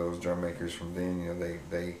maybe some of those drum makers from then, you know,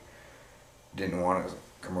 they didn't want it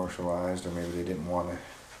commercialized, or maybe they didn't want to,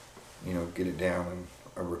 you know, get it down in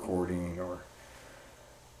a recording or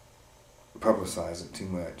publicize it too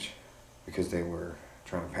much, because they were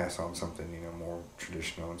trying to pass on something, you know, more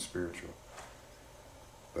traditional and spiritual.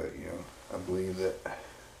 But, you know, I believe that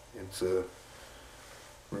it's a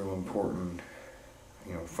real important,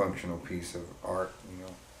 you know, functional piece of art, you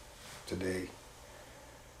know, today.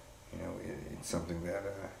 You know, it's something that,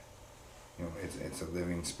 you know, it's a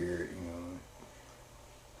living spirit, you know,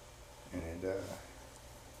 and it's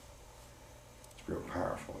real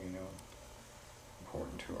powerful, you know,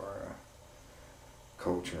 important to our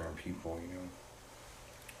culture and people, you know.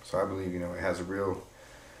 So I believe, you know, it has a real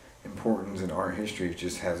importance in art history. It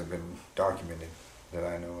just hasn't been documented that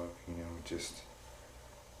I know of, you know. Just,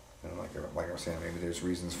 you know, like I was saying, maybe there's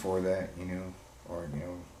reasons for that, you know, or, you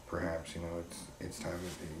know, perhaps, you know, it's time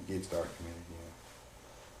that it gets documented, you know.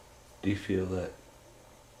 Do you feel that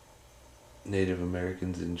Native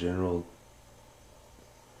Americans in general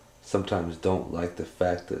sometimes don't like the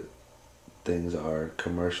fact that things are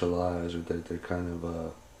commercialized, or that they're kind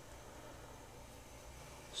of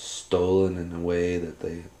stolen in a way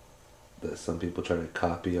that some people try to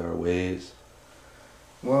copy our ways?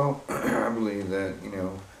 Well, I believe that, you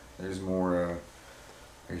know, there's more,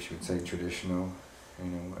 I guess you would say, traditional, you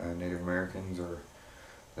know, Native Americans, or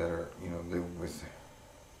that are, you know, live with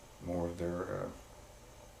more of their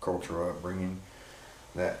cultural upbringing,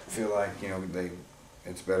 that feel like, you know,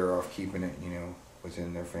 it's better off keeping it, you know,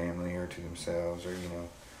 within their family or to themselves, or, you know,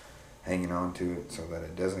 hanging on to it so that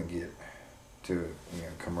it doesn't get to, you know,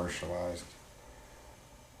 commercialized,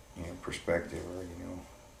 you know, perspective, or, you know,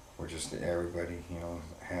 or just everybody, you know,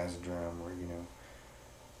 has a drum, or, you know,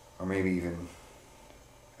 or maybe even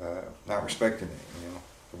not respecting it, you know,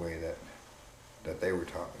 the way that they were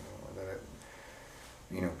taught, you know, or that it,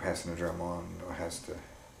 you know, passing the drum on, you know, has to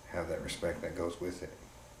have that respect that goes with it.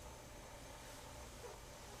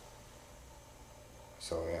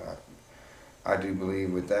 So yeah, I do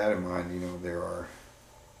believe, with that in mind, you know, there are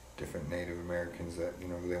different Native Americans that, you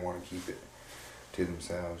know, they want to keep it to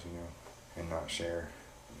themselves, you know, and not share,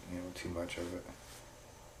 you know, too much of it.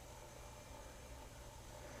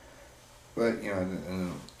 But, you know,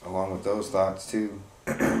 and along with those thoughts too,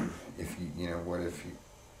 if you know, what if you,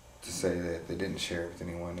 to say that they didn't share it with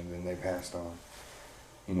anyone and then they passed on,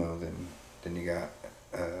 you know, then you got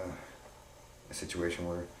a situation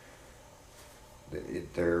where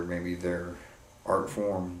maybe their art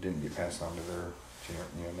form didn't get passed on to their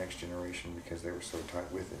next generation because they were so tied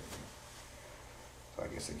with it. So I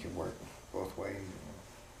guess it could work both ways.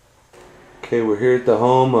 Okay, we're here at the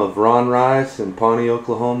home of Ron Rice in Pawnee,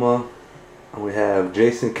 Oklahoma. We have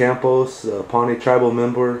Jason Campos, a Pawnee tribal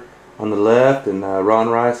member, on the left, and Ron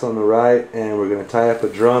Rice on the right. And we're going to tie up a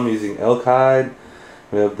drum using elk hide.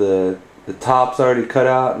 We have the tops already cut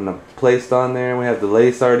out and placed on there. We have the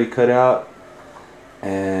lace already cut out.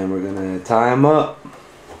 And we're going to tie them up.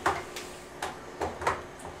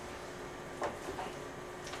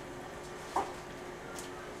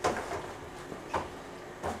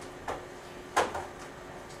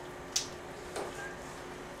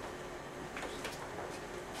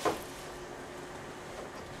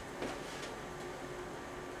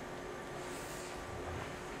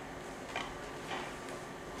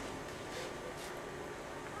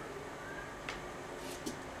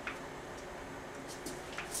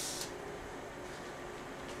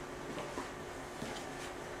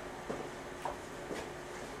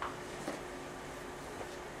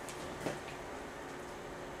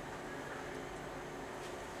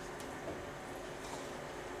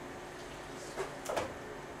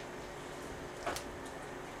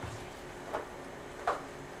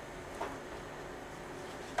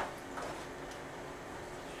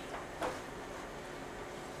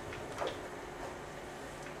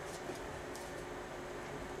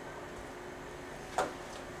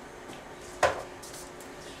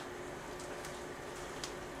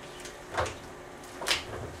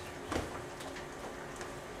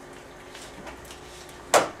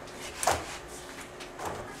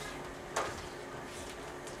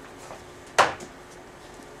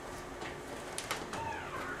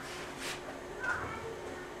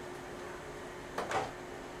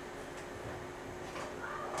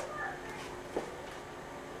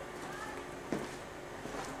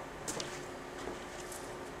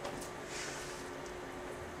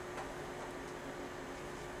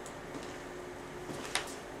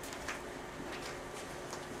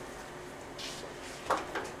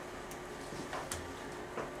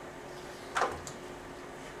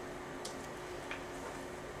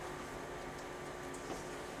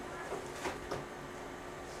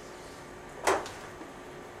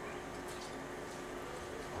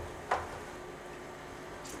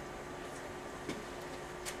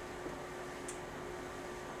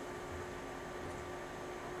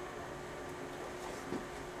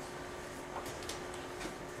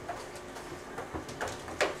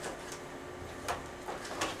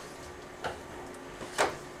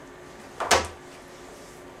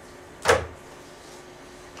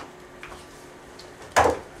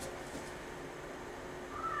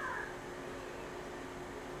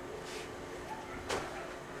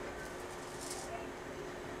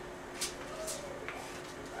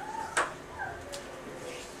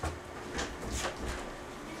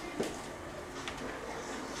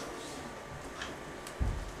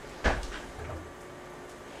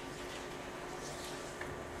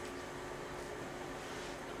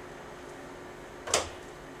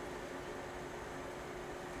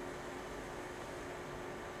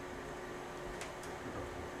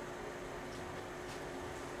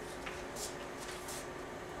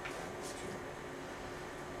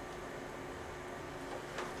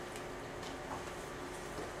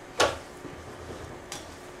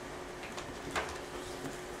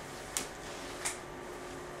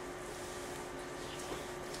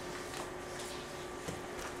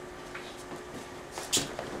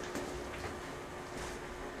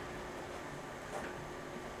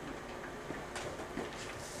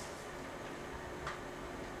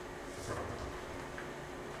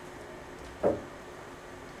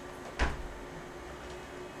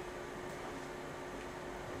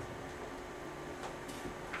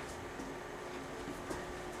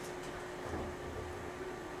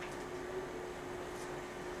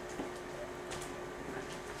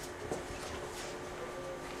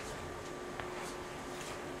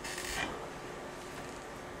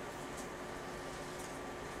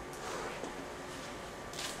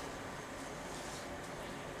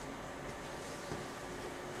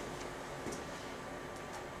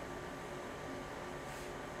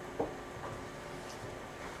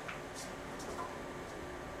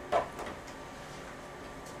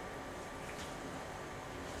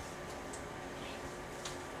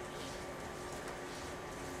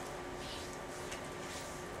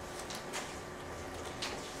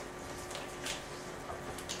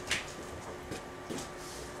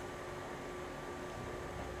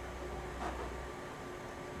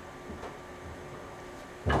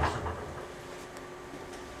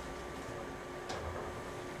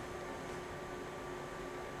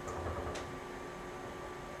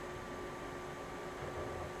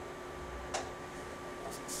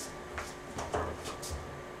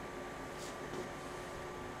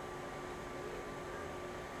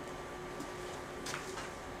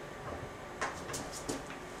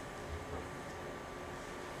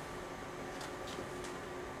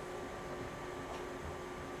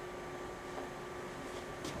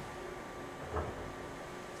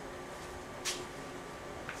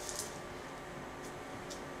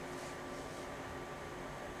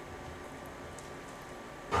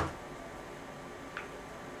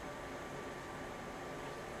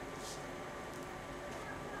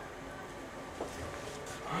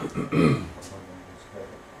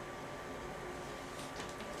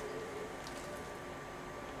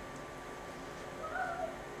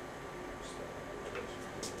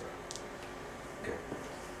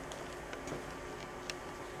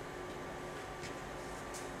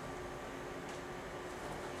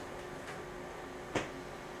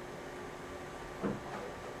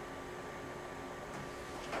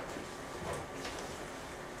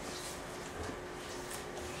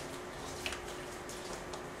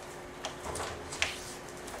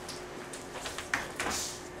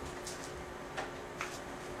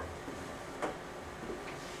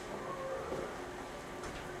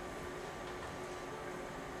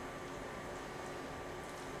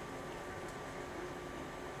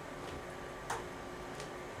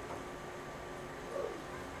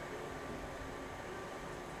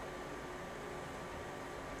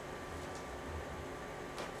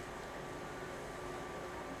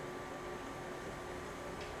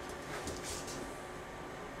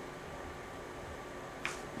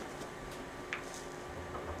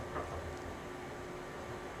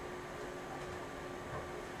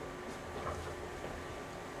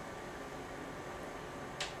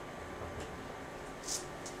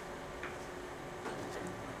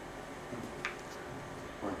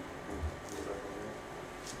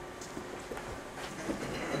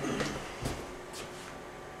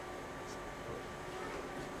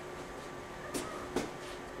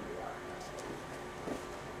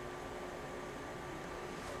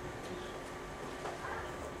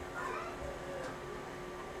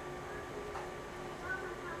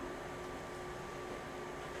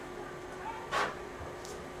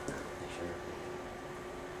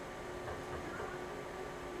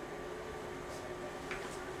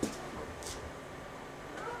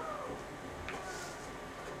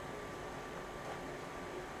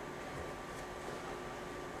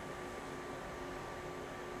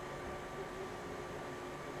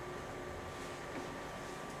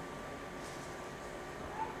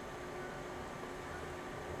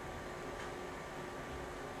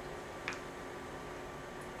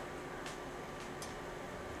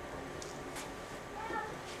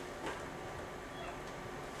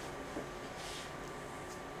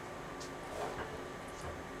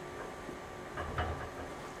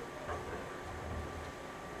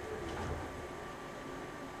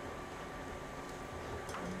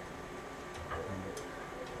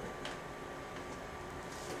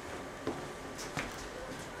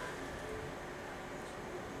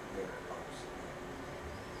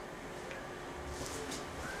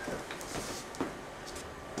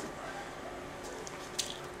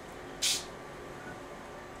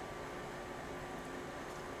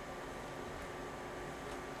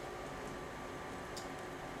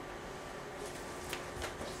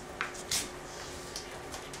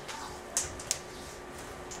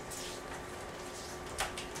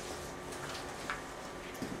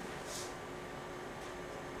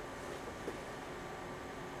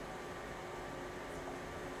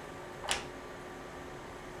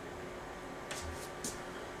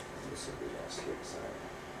 slick side,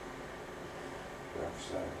 rough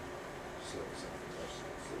side, slick side, rough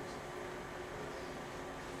side, slick side.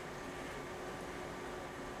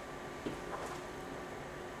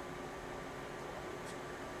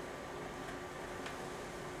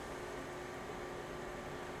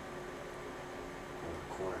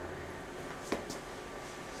 Corner here.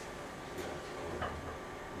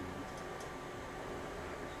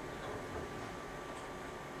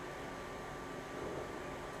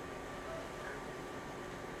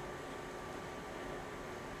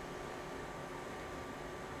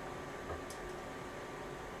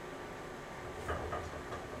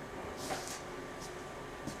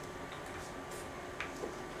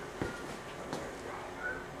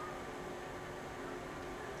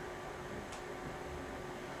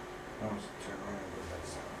 Turn around and go that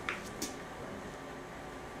side.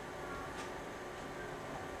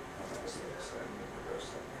 That's the other side, and then the rest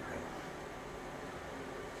of it.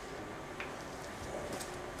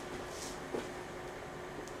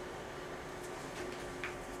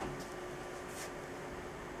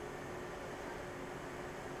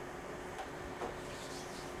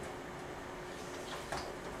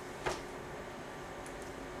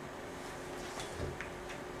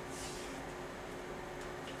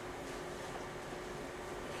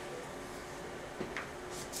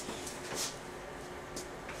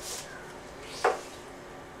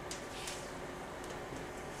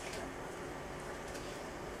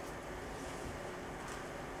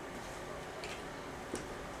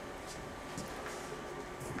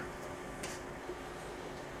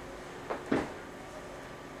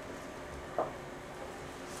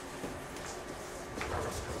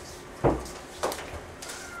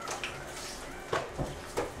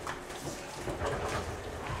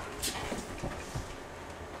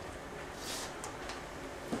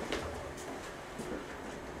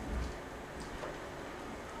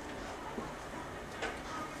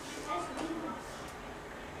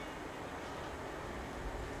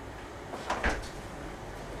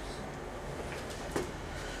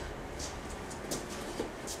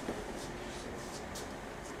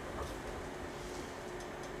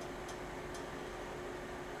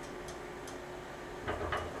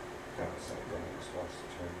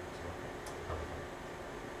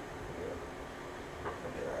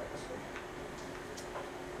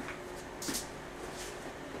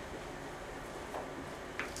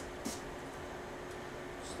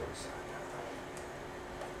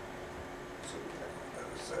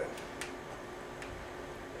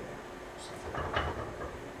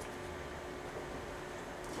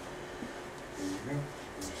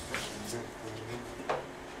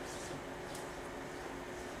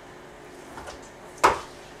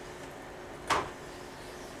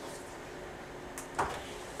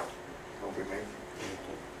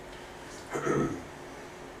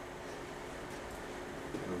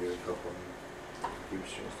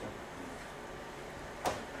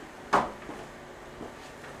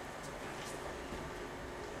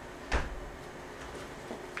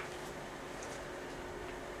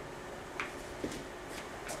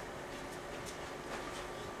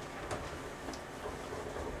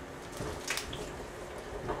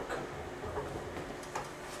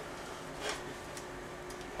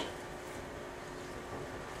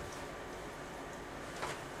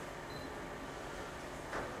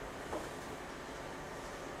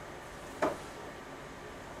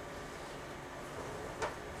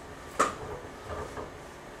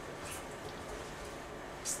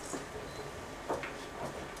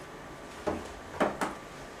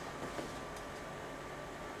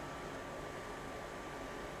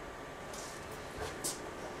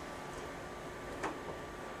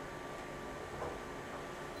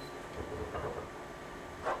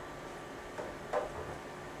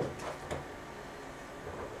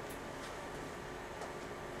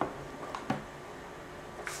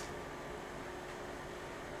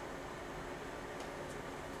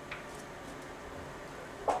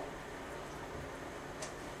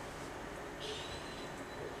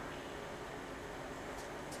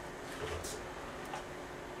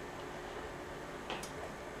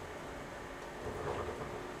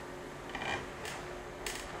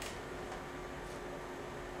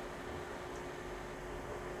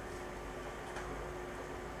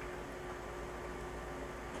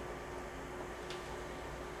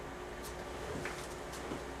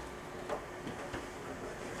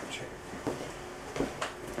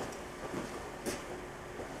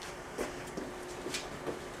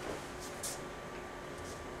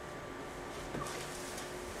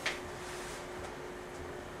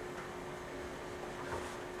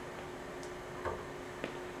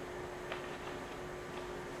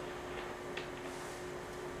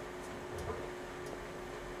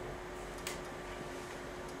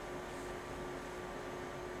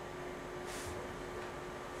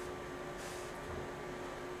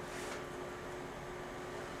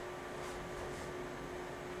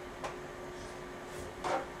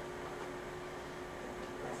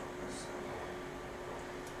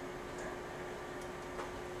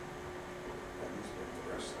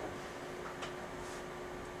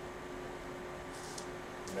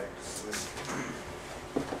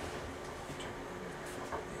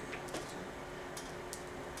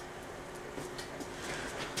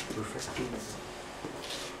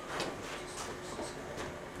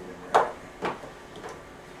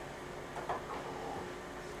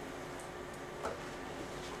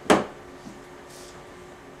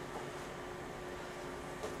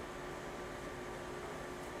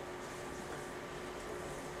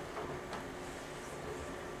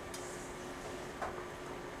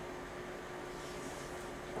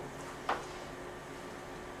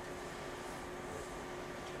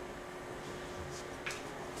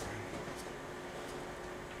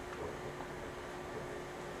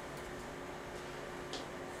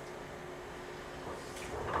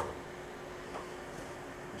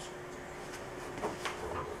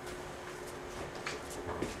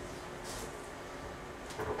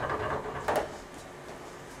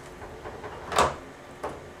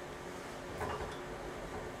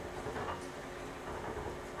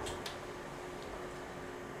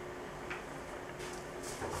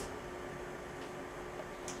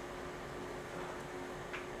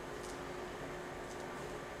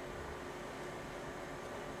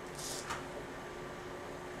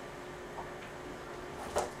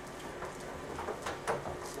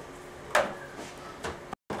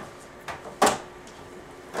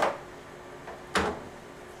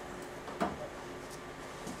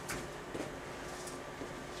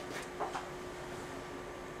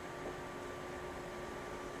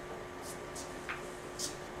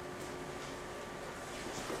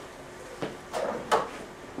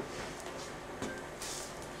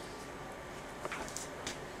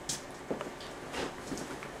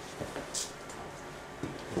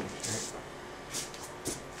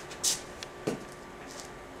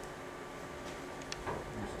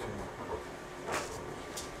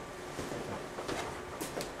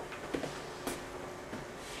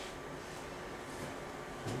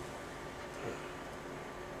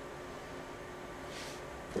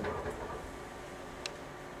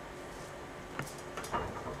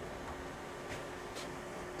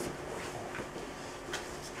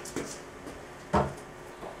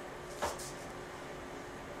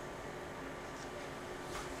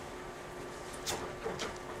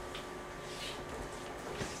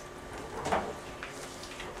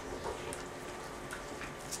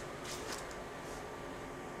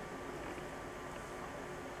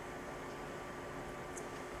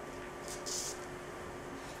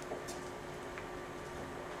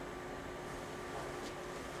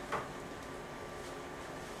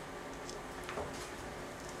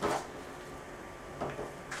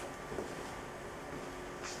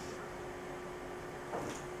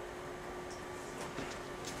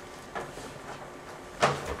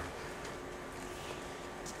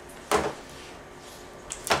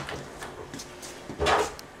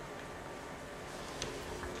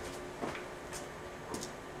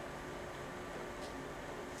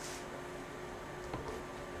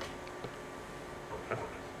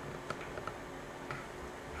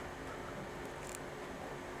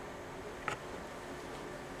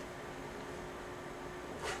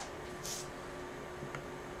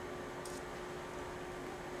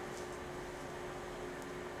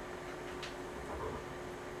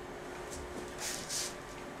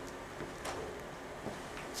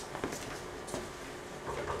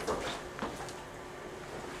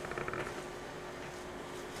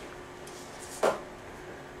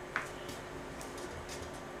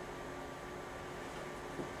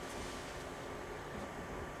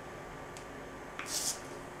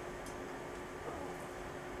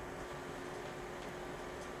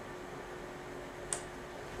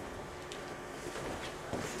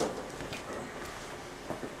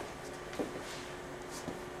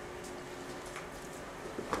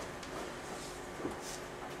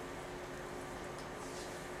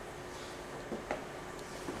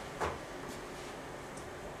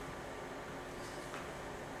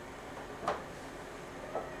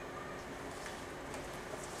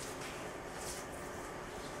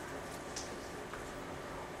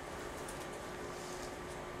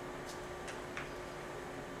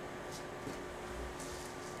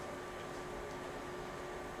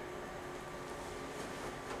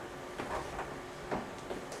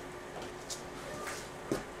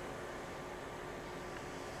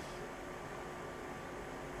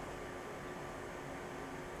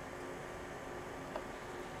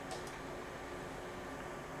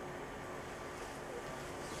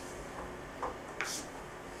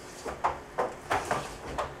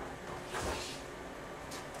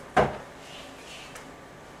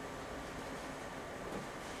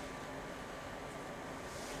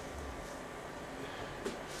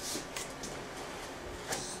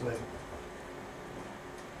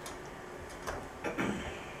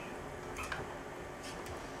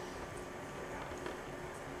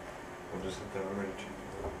 just like that already.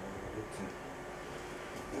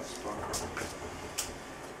 That spot.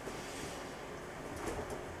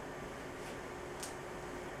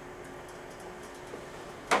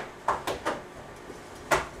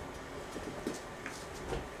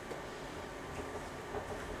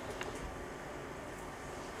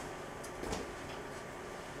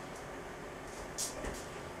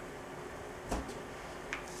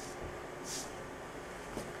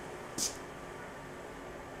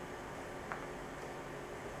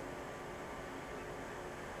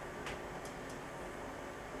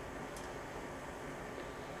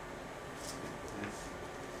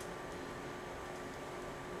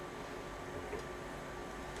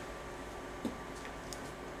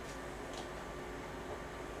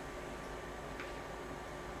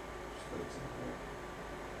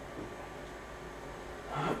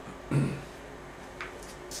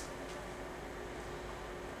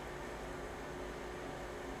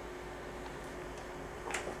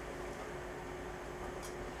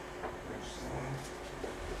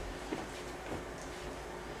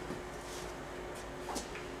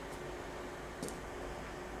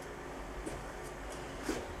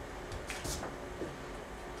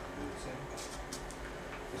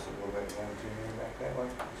 Back that way.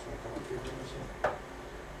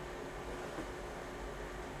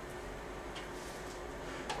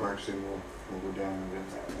 Or actually, we'll go down and then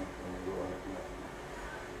that way. We'll go up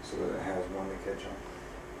so that it has one to catch on.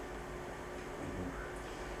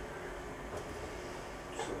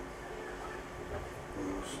 So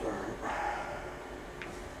we'll start.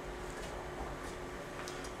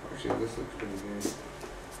 Actually, this looks pretty good.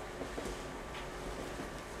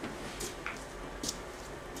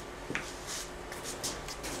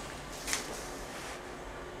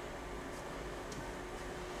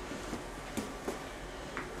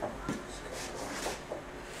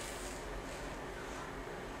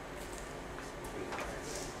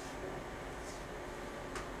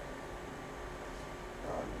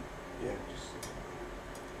 Yeah, just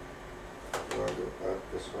go up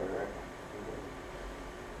this way, right?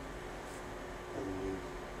 And then you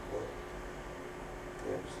look.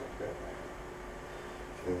 Yeah, just like that.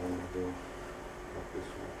 Then I'm going to go up this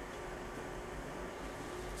way.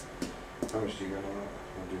 How much do you got on that?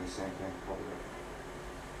 I'll do the same thing, probably.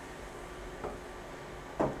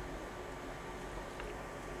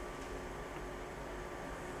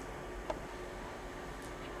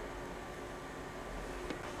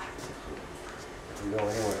 Go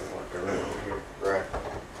anywhere and walk around here. Right.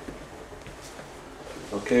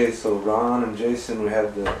 Okay, so Ron and Jason, we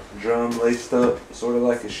have the drum laced up, sort of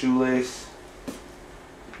like a shoelace.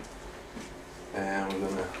 And we're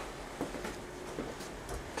gonna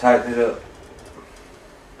tighten it up.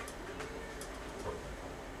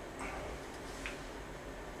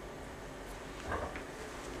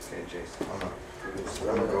 Okay, Jason, I'm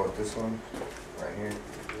gonna go with this one right here.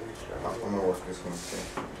 I'm gonna work this one, okay?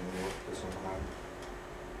 I'm gonna work this one behind.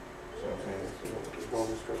 So I'm saying,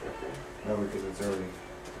 golden strip right there? No, because it's already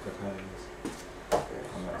behind this. Okay.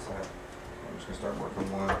 On that side. I'm just gonna start working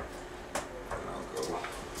one, and I'll go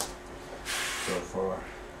so far.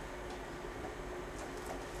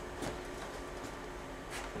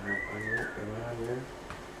 Am I on here?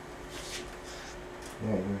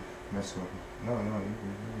 Yeah, you're messing with me. No,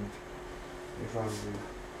 you're fine with me.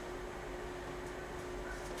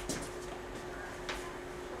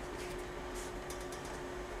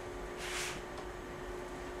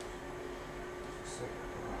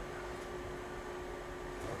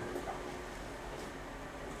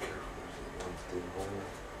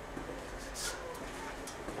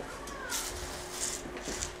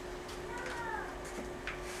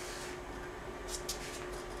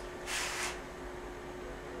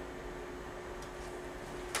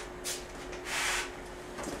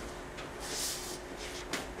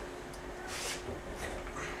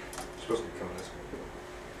 Supposed to be coming this way,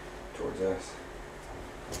 towards us.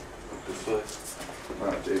 This way.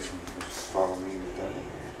 Alright, Jason, just follow me with that.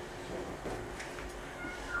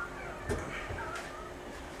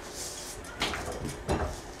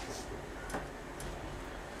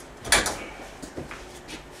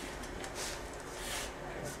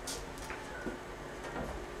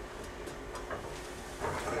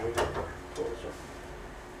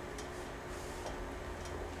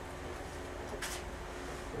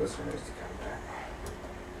 This one needs to come back.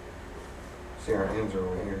 See, our ends are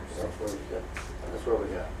over here. So that's where we got. That's where we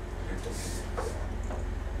got.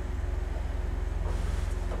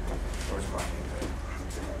 Where's my hand at?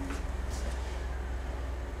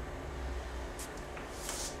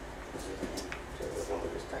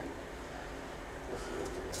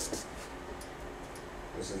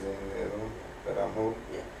 This is the end of the other one that I'm holding?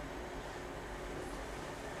 Yeah.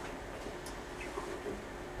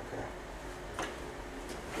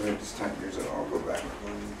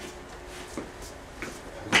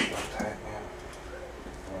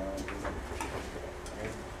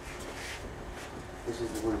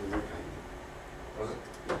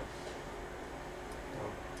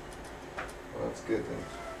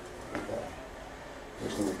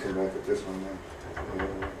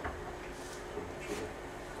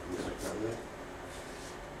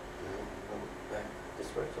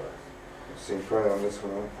 So you probably on this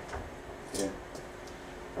one, right? Yeah.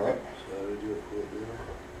 Alright. So how do we do it? Pull it down.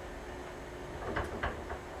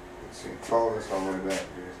 Let's see. Follow this all the way back,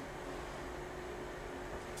 guys.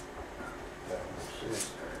 That one's just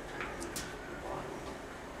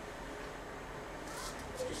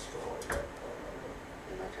follow it back.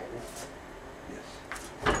 Yes.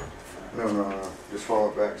 No. Just follow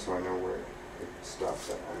it back so I know where it stops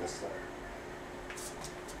at on this side.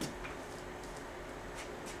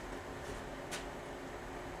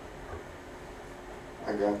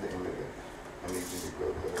 I got the end of it. I need you to go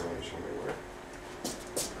the other way and show me where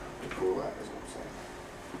the pool at is what I'm saying.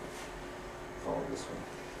 Follow this one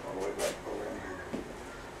all the way back over in here.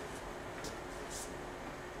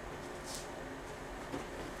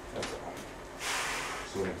 That's all.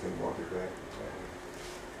 So anything, walk it back.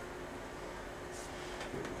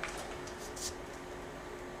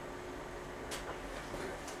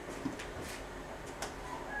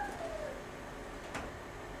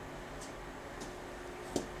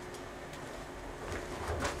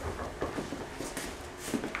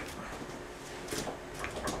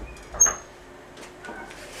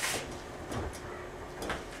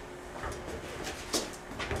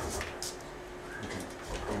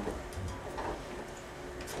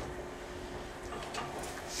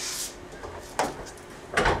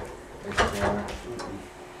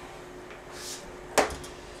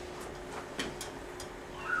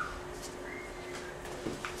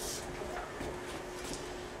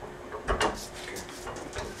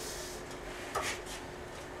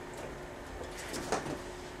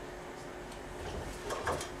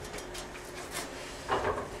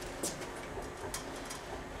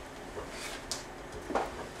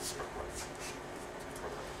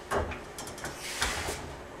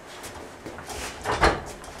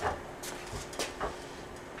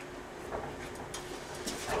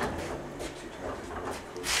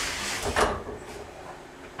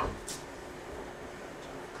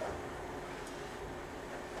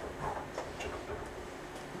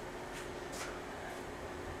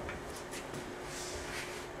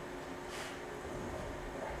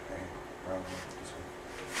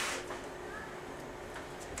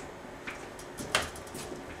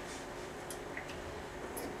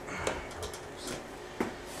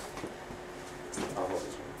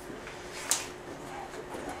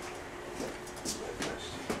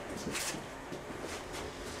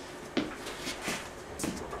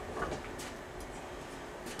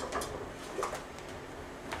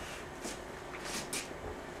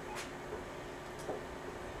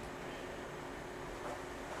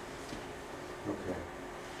 Okay.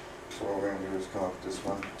 So what we're going to do is come up this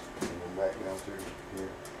one and then back down through here.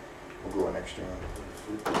 We'll go an extra one.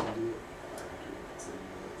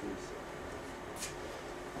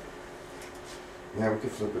 Yeah, we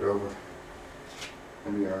could flip it over.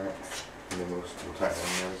 It'll be alright. And then we'll tighten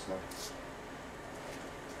on the other side.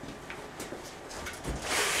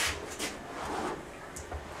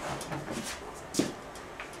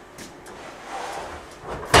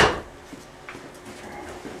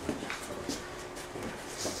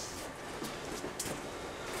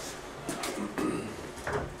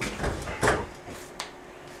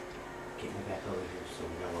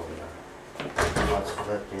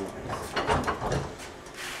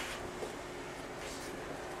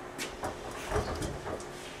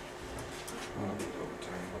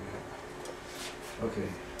 Okay,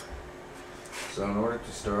 so in order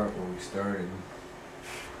to start where we started,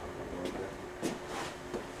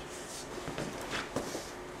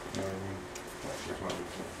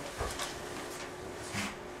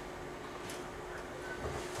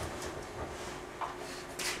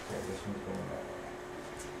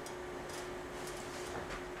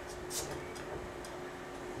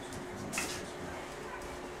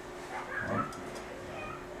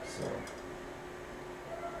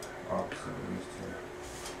 opposite of these two.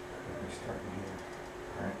 We start in here,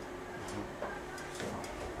 right? So,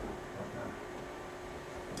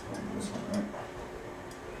 this one, right?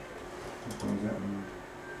 Which one's that one?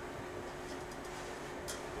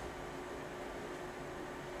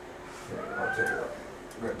 Yeah, I'll take it up.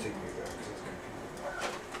 We're gonna take me there because it's confusing.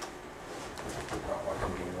 Not like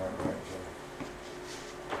I'm getting right, so.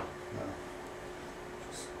 No.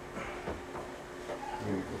 Just. I'm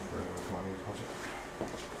gonna go further with my new project.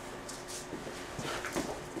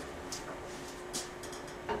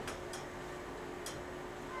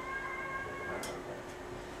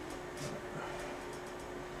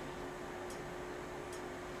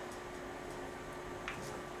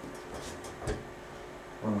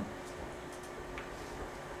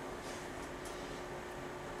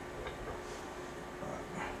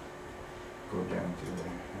 Go down to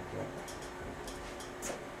there like that.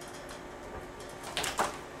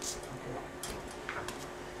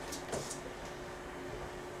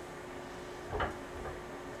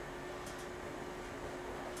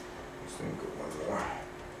 this thing go one more.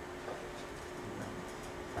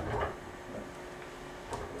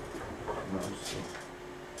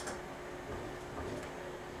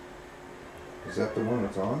 Is that the one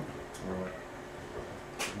that's on? Or what?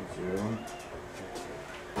 That's the other one?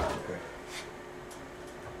 Okay.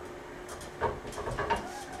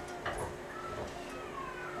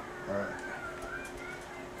 Alright.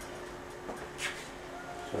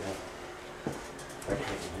 So right in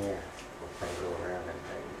here, we'll kind of go around and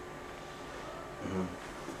thing. Mm-hmm.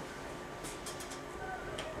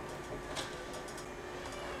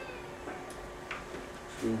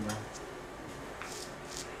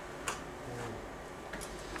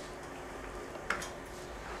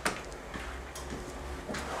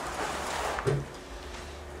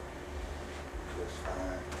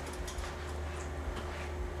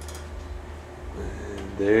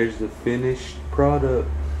 And there's the finished product.